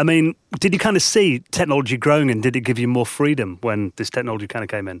 Did you kind of see technology growing, and did it give you more freedom when this technology kind of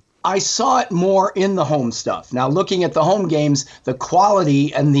came in? I saw it more in the home stuff. Now, looking at the home games, the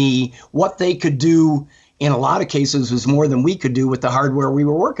quality and what they could do in a lot of cases was more than we could do with the hardware we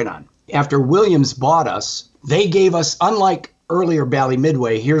were working on. After Williams bought us, they gave us, unlike earlier Bally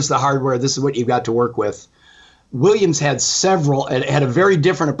Midway, here's the hardware, this is what you've got to work with. Williams had a very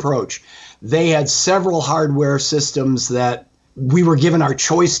different approach. They had several hardware systems that we were given our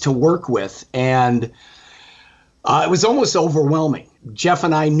choice to work with, and it was almost overwhelming. Jeff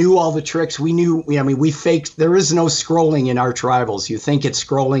and I knew all the tricks. We faked. There is no scrolling in Arch Rivals. You think it's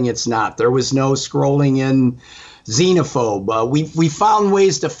scrolling, it's not. There was no scrolling in Xenophobe. We found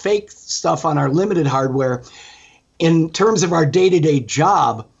ways to fake stuff on our limited hardware. In terms of our day-to-day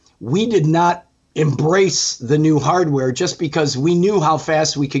job, we did not embrace the new hardware just because we knew how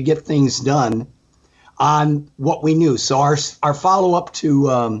fast we could get things done on what we knew. So our follow-up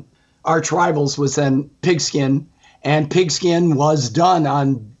to Arch Rivals was then Pigskin, and Pigskin was done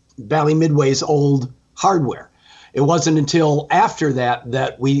on Bally Midway's old hardware. It wasn't until after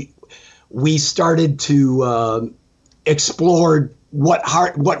that we started to explore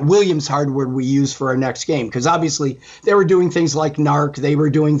what Williams hardware we use for our next game, because obviously they were doing things like Narc, they were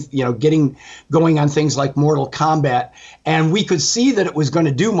doing going on things like Mortal Kombat, and we could see that it was going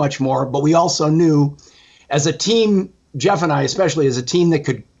to do much more. But we also knew, as a team, Jeff and I especially, as a team that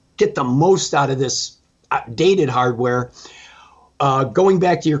could get the most out of this dated hardware. Going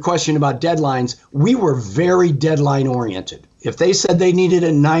back to your question about deadlines, we were very deadline oriented. If they said they needed it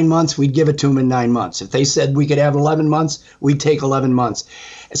in 9 months, we'd give it to them in 9 months. If they said we could have 11 months, we'd take 11 months.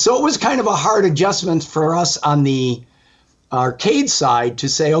 So it was kind of a hard adjustment for us on the arcade side to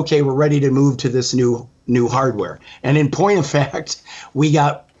say, okay, we're ready to move to this new hardware. And in point of fact, we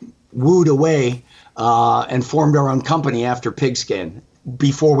got wooed away and formed our own company after Pigskin,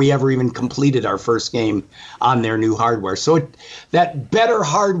 before we ever even completed our first game on their new hardware. So that better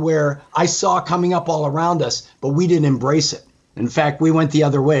hardware I saw coming up all around us, but we didn't embrace it. In fact, we went the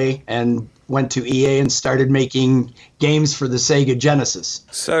other way and went to EA and started making games for the Sega Genesis.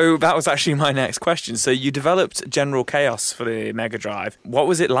 So that was actually my next question. So you developed General Chaos for the Mega Drive. What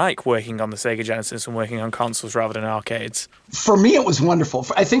was it like working on the Sega Genesis and working on consoles rather than arcades? For me, it was wonderful.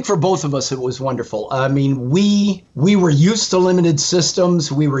 I think for both of us, it was wonderful. I mean, we were used to limited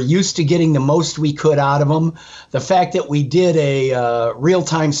systems. We were used to getting the most we could out of them. The fact that we did a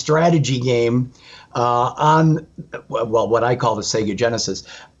real-time strategy game on, well, what I call the Sega Genesis,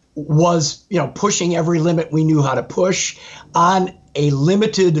 was, pushing every limit we knew how to push on a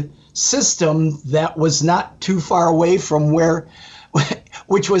limited system that was not too far away from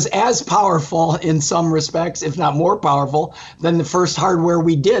which was as powerful in some respects, if not more powerful, than the first hardware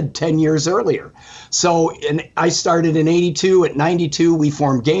we did 10 years earlier. So I started in 82. At 92, we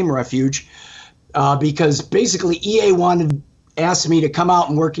formed Game Refuge because basically EA asked me to come out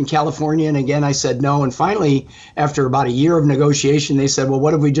and work in California, and again I said no. And finally, after about a year of negotiation, they said, well,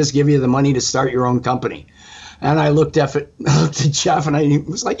 what if we just give you the money to start your own company? And I looked at Jeff and I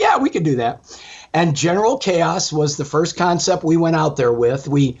was like, yeah, we could do that. And General Chaos was the first concept we went out there with.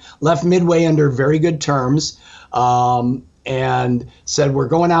 We left Midway under very good terms and said we're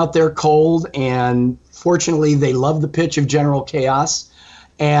going out there cold, and fortunately they loved the pitch of General Chaos.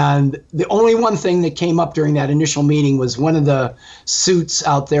 And the only one thing that came up during that initial meeting was one of the suits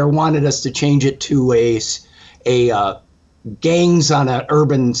out there wanted us to change it to a gangs on an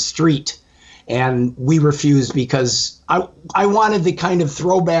urban street. And we refused because I wanted the kind of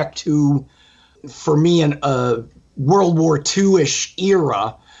throwback to, for me, a World War II-ish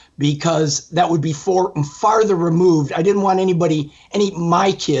era, because that would be farther removed. I didn't want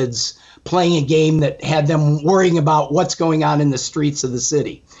my kids playing a game that had them worrying about what's going on in the streets of the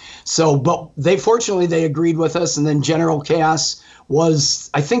city. So, but fortunately they agreed with us, and then General Chaos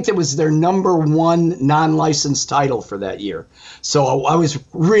I think that was their number one non-licensed title for that year. So I was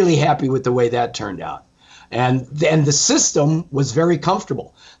really happy with the way that turned out. And the system was very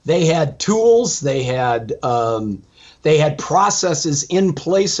comfortable. They had tools, they had processes in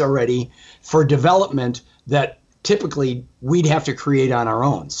place already for development that typically we'd have to create on our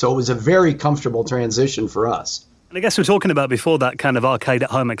own. So it was a very comfortable transition for us. And I guess we're talking about before that kind of arcade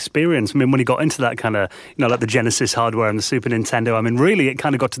at home experience. I mean, when you got into that kind of, like the Genesis hardware and the Super Nintendo, I mean, really it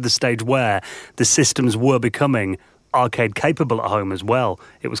kind of got to the stage where the systems were becoming arcade capable at home as well.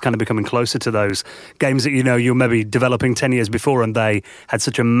 It was kind of becoming closer to those games that, you were maybe developing 10 years before, and they had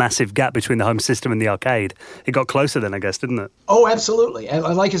such a massive gap between the home system and the arcade. It got closer then, I guess, didn't it? Oh, absolutely. And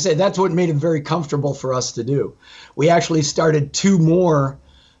like I said, that's what made it very comfortable for us to do. We actually started 2 more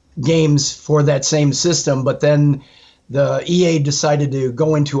games for that same system, but then the EA decided to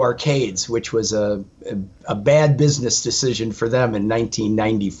go into arcades, which was a bad business decision for them in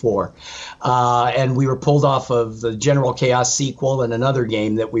 1994. And we were pulled off of the General Chaos sequel and another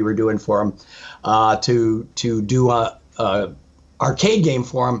game that we were doing for them to do a arcade game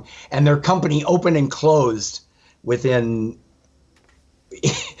for them. And their company opened and closed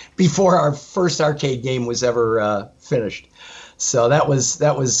before our first arcade game was ever finished. So that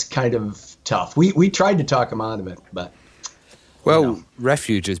was kind of tough. We tried to talk them out of it, but Well,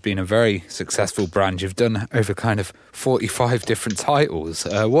 Refuge has been a very successful brand. You've done over kind of 45 different titles.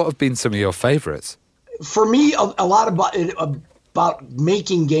 What have been some of your favourites? For me, a lot about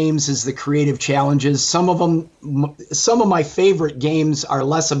making games is the creative challenges. Some of my favorite games are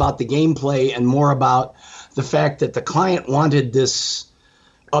less about the gameplay and more about the fact that the client wanted this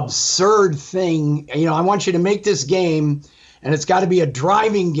absurd thing. I want you to make this game, and it's got to be a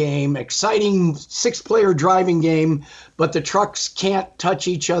driving game, exciting 6-player driving game, but the trucks can't touch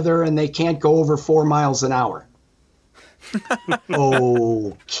each other and they can't go over 4 miles an hour.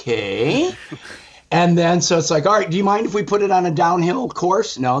 Okay. And then, so it's like, all right, do you mind if we put it on a downhill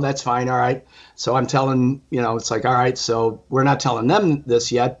course? No, that's fine. All right. So I'm telling, it's like, all right, so we're not telling them this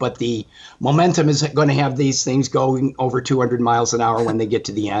yet, but the momentum is going to have these things going over 200 miles an hour when they get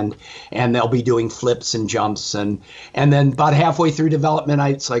to the end, and they'll be doing flips and jumps. And then about halfway through development,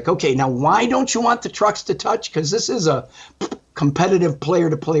 it's like, okay, now why don't you want the trucks to touch? Because this is a competitive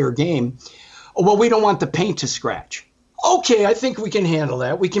player-to-player game. Oh, well, we don't want the paint to scratch. Okay, I think we can handle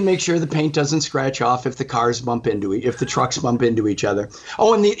that. We can make sure the paint doesn't scratch off if the trucks bump into each other.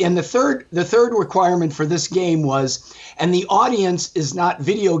 Oh, and the third requirement for this game was, and the audience is not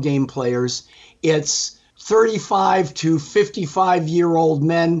video game players, it's 35 to 55-year-old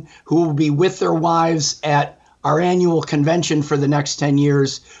men who will be with their wives at our annual convention for the next 10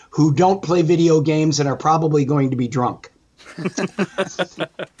 years who don't play video games and are probably going to be drunk.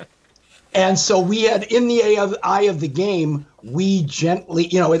 And so we had, in the eye of the game, we gently,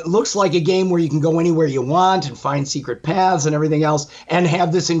 it looks like a game where you can go anywhere you want and find secret paths and everything else and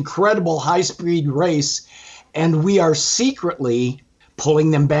have this incredible high-speed race. And we are secretly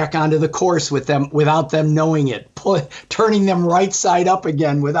pulling them back onto the course without them knowing it, turning them right side up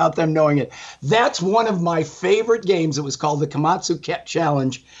again without them knowing it. That's one of my favorite games. It was called the Komatsu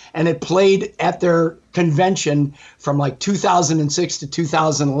Challenge, and it played at their convention from like 2006 to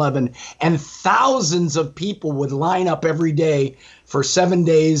 2011, and thousands of people would line up every day for 7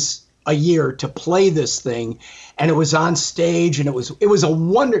 days a year to play this thing. And it was on stage, and it was a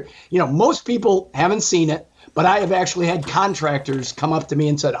wonder. Most people haven't seen it, but I have actually had contractors come up to me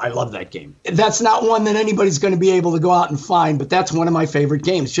and said, I love that game. That's not one that anybody's going to be able to go out and find, but that's one of my favorite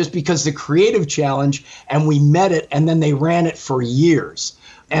games, just because the creative challenge, and we met it, and then they ran it for years.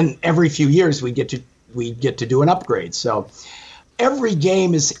 And every few years we get to do an upgrade. So every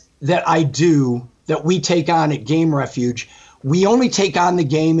game that we take on at Game Refuge, we only take on the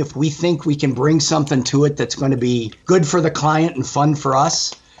game if we think we can bring something to it that's going to be good for the client and fun for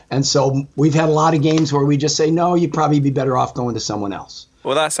us. And so we've had a lot of games where we just say, no, you'd probably be better off going to someone else.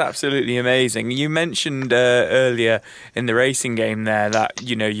 Well, that's absolutely amazing. You mentioned earlier in the racing game there that,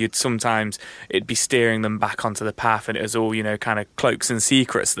 it'd be steering them back onto the path, and it was all, kind of cloaks and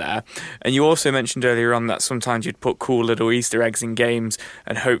secrets there. And you also mentioned earlier on that sometimes you'd put cool little Easter eggs in games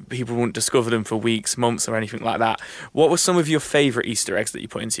and hope people wouldn't discover them for weeks, months, or anything like that. What were some of your favourite Easter eggs that you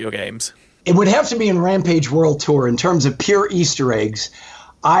put into your games? It would have to be in Rampage World Tour in terms of pure Easter eggs.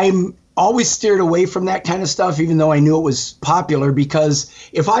 I'm always steered away from that kind of stuff, even though I knew it was popular, because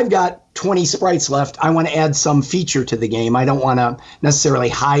if I've got 20 sprites left, I want to add some feature to the game. I don't want to necessarily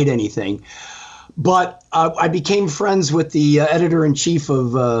hide anything. But I became friends with the editor-in-chief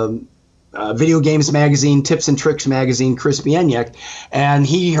of Video Games Magazine, Tips and Tricks Magazine, Chris Bieniek, and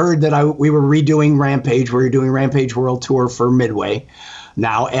he heard that we were redoing Rampage. We were doing Rampage World Tour for Midway,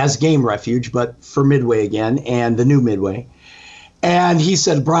 now as Game Refuge, but for Midway again, and the new Midway. And he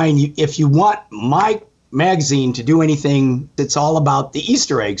said, Brian, if you want my magazine to do anything, it's all about the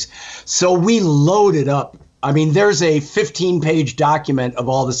Easter eggs. So we loaded up. I mean, there's a 15-page document of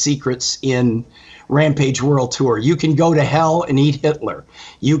all the secrets in Rampage World Tour. You can go to hell and eat Hitler.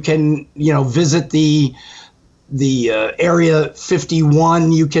 You can, visit the Area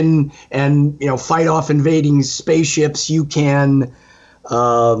 51. You can, fight off invading spaceships. You can,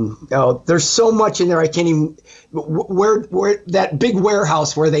 there's so much in there. I can't even. Where that big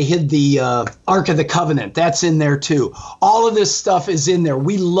warehouse where they hid the Ark of the Covenant, that's in there too. All of this stuff is in there.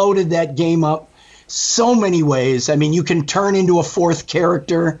 We loaded that game up so many ways. I mean, you can turn into a fourth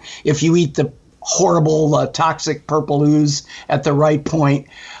character if you eat the horrible toxic purple ooze at the right point,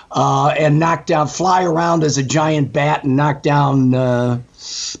 and fly around as a giant bat and knock down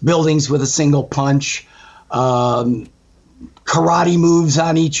buildings with a single punch. Karate moves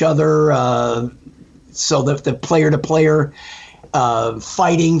on each other. So that the player-to-player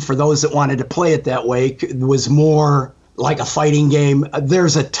fighting, for those that wanted to play it that way, was more like a fighting game.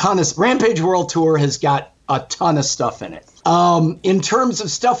 There's a ton of... Rampage World Tour has got a ton of stuff in it. In terms of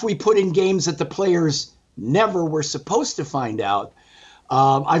stuff we put in games that the players never were supposed to find out,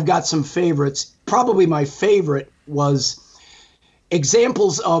 I've got some favorites. Probably my favorite was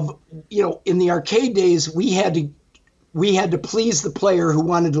examples of, in the arcade days, we had to please the player who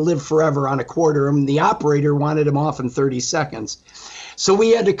wanted to live forever on a quarter, and the operator wanted him off in 30 seconds. So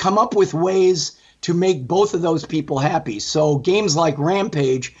we had to come up with ways to make both of those people happy. So games like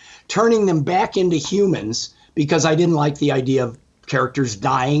Rampage, turning them back into humans, because I didn't like the idea of characters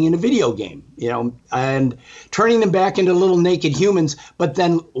dying in a video game, and turning them back into little naked humans, but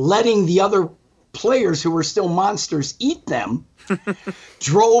then letting the other players who were still monsters eat them,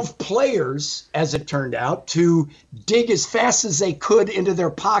 drove players, as it turned out, to dig as fast as they could into their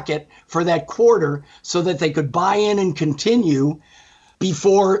pocket for that quarter so that they could buy in and continue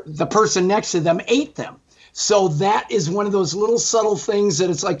before the person next to them ate them. So that is one of those little subtle things that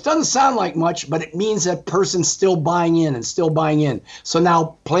it's like, doesn't sound like much, but it means that person's still buying in and still buying in. So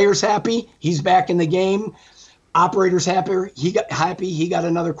now player's happy, he's back in the game. Operator's happy, he got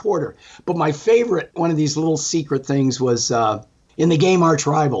another quarter. But my favorite, one of these little secret things was in the game Arch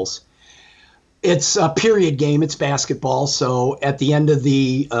Rivals. It's a period game, it's basketball. So at the end of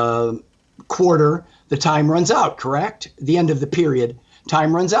the quarter, the time runs out, correct? The end of the period,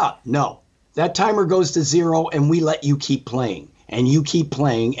 time runs out. No. That timer goes to 0, and we let you keep playing, and you keep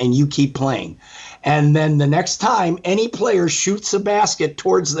playing, and you keep playing. And then the next time any player shoots a basket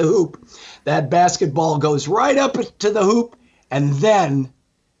towards the hoop, that basketball goes right up to the hoop, and then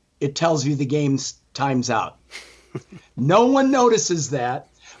it tells you the game's time's out. No one notices that,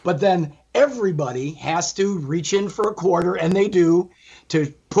 but then everybody has to reach in for a quarter, and they do,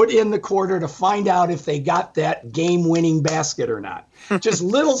 to put in the quarter to find out if they got that game-winning basket or not. Just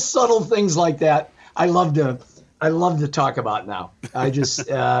little subtle things like that. I love to talk about now. I just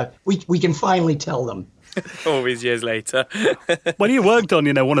we can finally tell them. All these years later. When you worked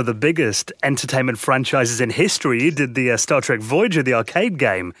on, one of the biggest entertainment franchises in history, you did the Star Trek Voyager, the arcade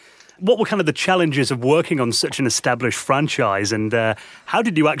game. What were kind of the challenges of working on such an established franchise, and how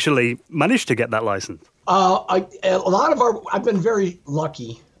did you actually manage to get that license? I've been very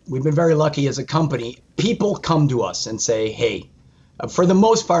lucky. We've been very lucky as a company. People come to us and say, hey, for the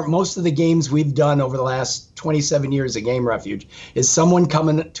most part, most of the games we've done over the last 27 years at Game Refuge is someone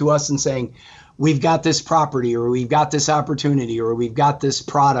coming to us and saying, we've got this property, or we've got this opportunity, or we've got this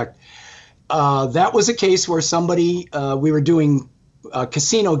product. That was a case where somebody, we were doing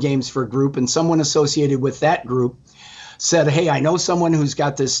casino games for a group, and someone associated with that group said, hey, I know someone who's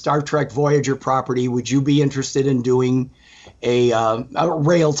got this Star Trek Voyager property. Would you be interested in doing a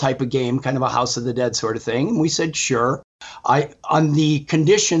rail type of game, kind of a House of the Dead sort of thing? And we said, sure. On the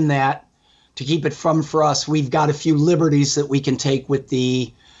condition that, to keep it fun for us, we've got a few liberties that we can take with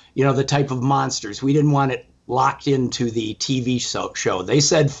the type of monsters. We didn't want it locked into the TV show. They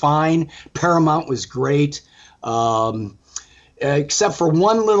said, fine. Paramount was great. Except for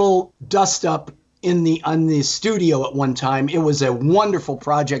one little dust up on the studio at one time. It was a wonderful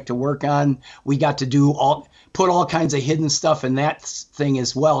project to work on. We got to put all kinds of hidden stuff in that thing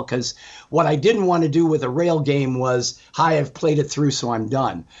as well, because what I didn't want to do with a rail game was, hi, I've played it through, so I'm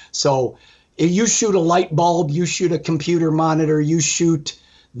done. So if you shoot a light bulb, you shoot a computer monitor, you shoot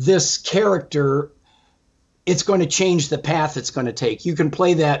this character, it's going to change the path it's going to take. You can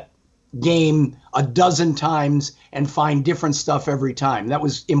play that game a dozen times and find different stuff every time. That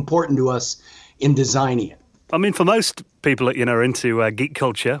was important to us in designing it. I mean, for most people that are into geek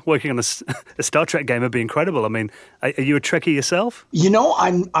culture, working on a Star Trek game would be incredible. I mean, are you a Trekkie yourself?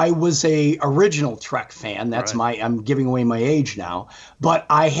 I was a original Trek fan. That's right. I'm giving away my age now, but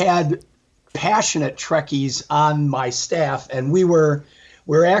I had passionate Trekkies on my staff, and we're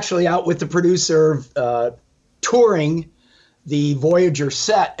actually out with the producer touring the Voyager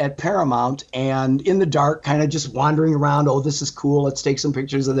set at Paramount, and in the dark, kind of just wandering around. Oh, this is cool. Let's take some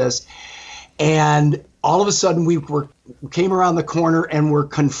pictures of this. And all of a sudden, we came around the corner and were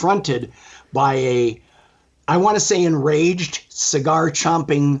confronted by I want to say enraged,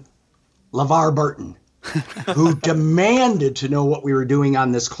 cigar-chomping LeVar Burton, who demanded to know what we were doing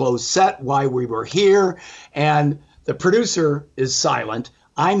on this closed set, why we were here. And the producer is silent.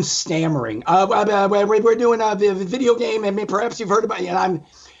 I'm stammering. We're doing a video game, and perhaps you've heard about it.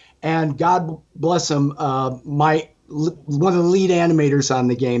 And God bless him, one of the lead animators on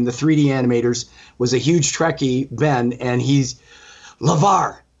the game, the 3D animators, was a huge Trekkie, Ben, and he's,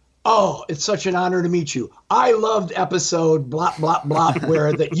 LeVar, oh, it's such an honor to meet you. I loved episode blah, blah, blah,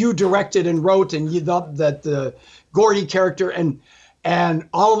 where that you directed and wrote, and you thought that the Gordy character, and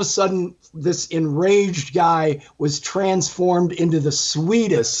all of a sudden, this enraged guy was transformed into the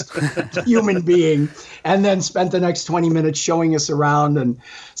sweetest human being, and then spent the next 20 minutes showing us around. And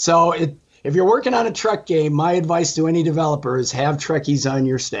so if you're working on a Trek game, my advice to any developer is have Trekkies on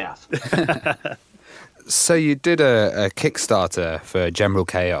your staff. So you did a Kickstarter for General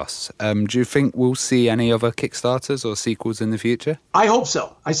Chaos. Do you think we'll see any other Kickstarters or sequels in the future? I hope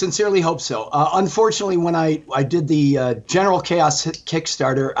so. I sincerely hope so. Unfortunately, when I did the General Chaos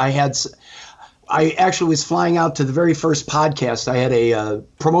Kickstarter, I actually was flying out to the very first podcast. I had a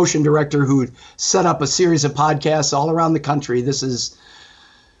promotion director who set up a series of podcasts all around the country. This is,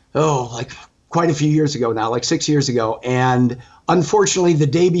 like quite a few years ago now, like 6 years ago. And unfortunately, the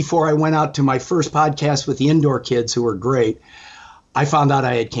day before I went out to my first podcast with the indoor kids, who were great, I found out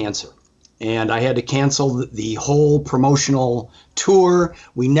I had cancer. And I had to cancel the whole promotional tour.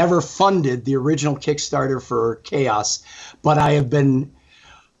 We never funded the original Kickstarter for Chaos, but I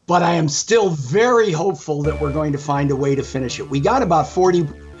am still very hopeful that we're going to find a way to finish it. We got about 40.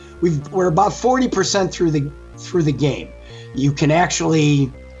 We're about 40% through the game. You can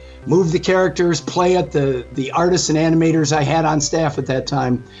actually move the characters, play it. The artists and animators I had on staff at that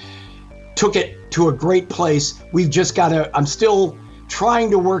time took it to a great place. We've just got to. I'm still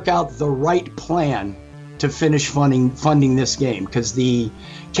trying to work out the right plan to finish funding this game, because the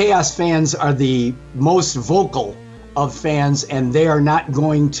Chaos fans are the most vocal of fans, and they are not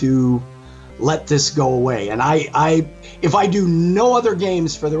going to let this go away. And I if I do no other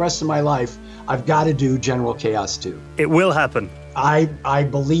games for the rest of my life, I've got to do General Chaos 2. It will happen. I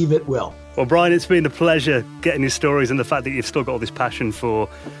believe it will. Well, Brian, it's been a pleasure getting your stories, and the fact that you've still got all this passion for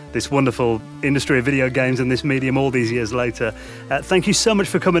this wonderful industry of video games and this medium all these years later. Thank you so much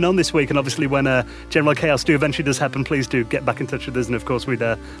for coming on this week. And obviously, when General Chaos 2 eventually does happen, please do get back in touch with us. And of course, we'd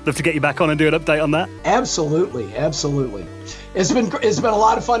love to get you back on and do an update on that. Absolutely. It's been a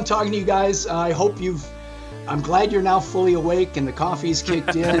lot of fun talking to you guys. I'm glad you're now fully awake and the coffee's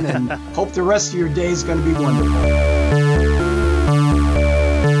kicked in, and hope the rest of your day is going to be wonderful.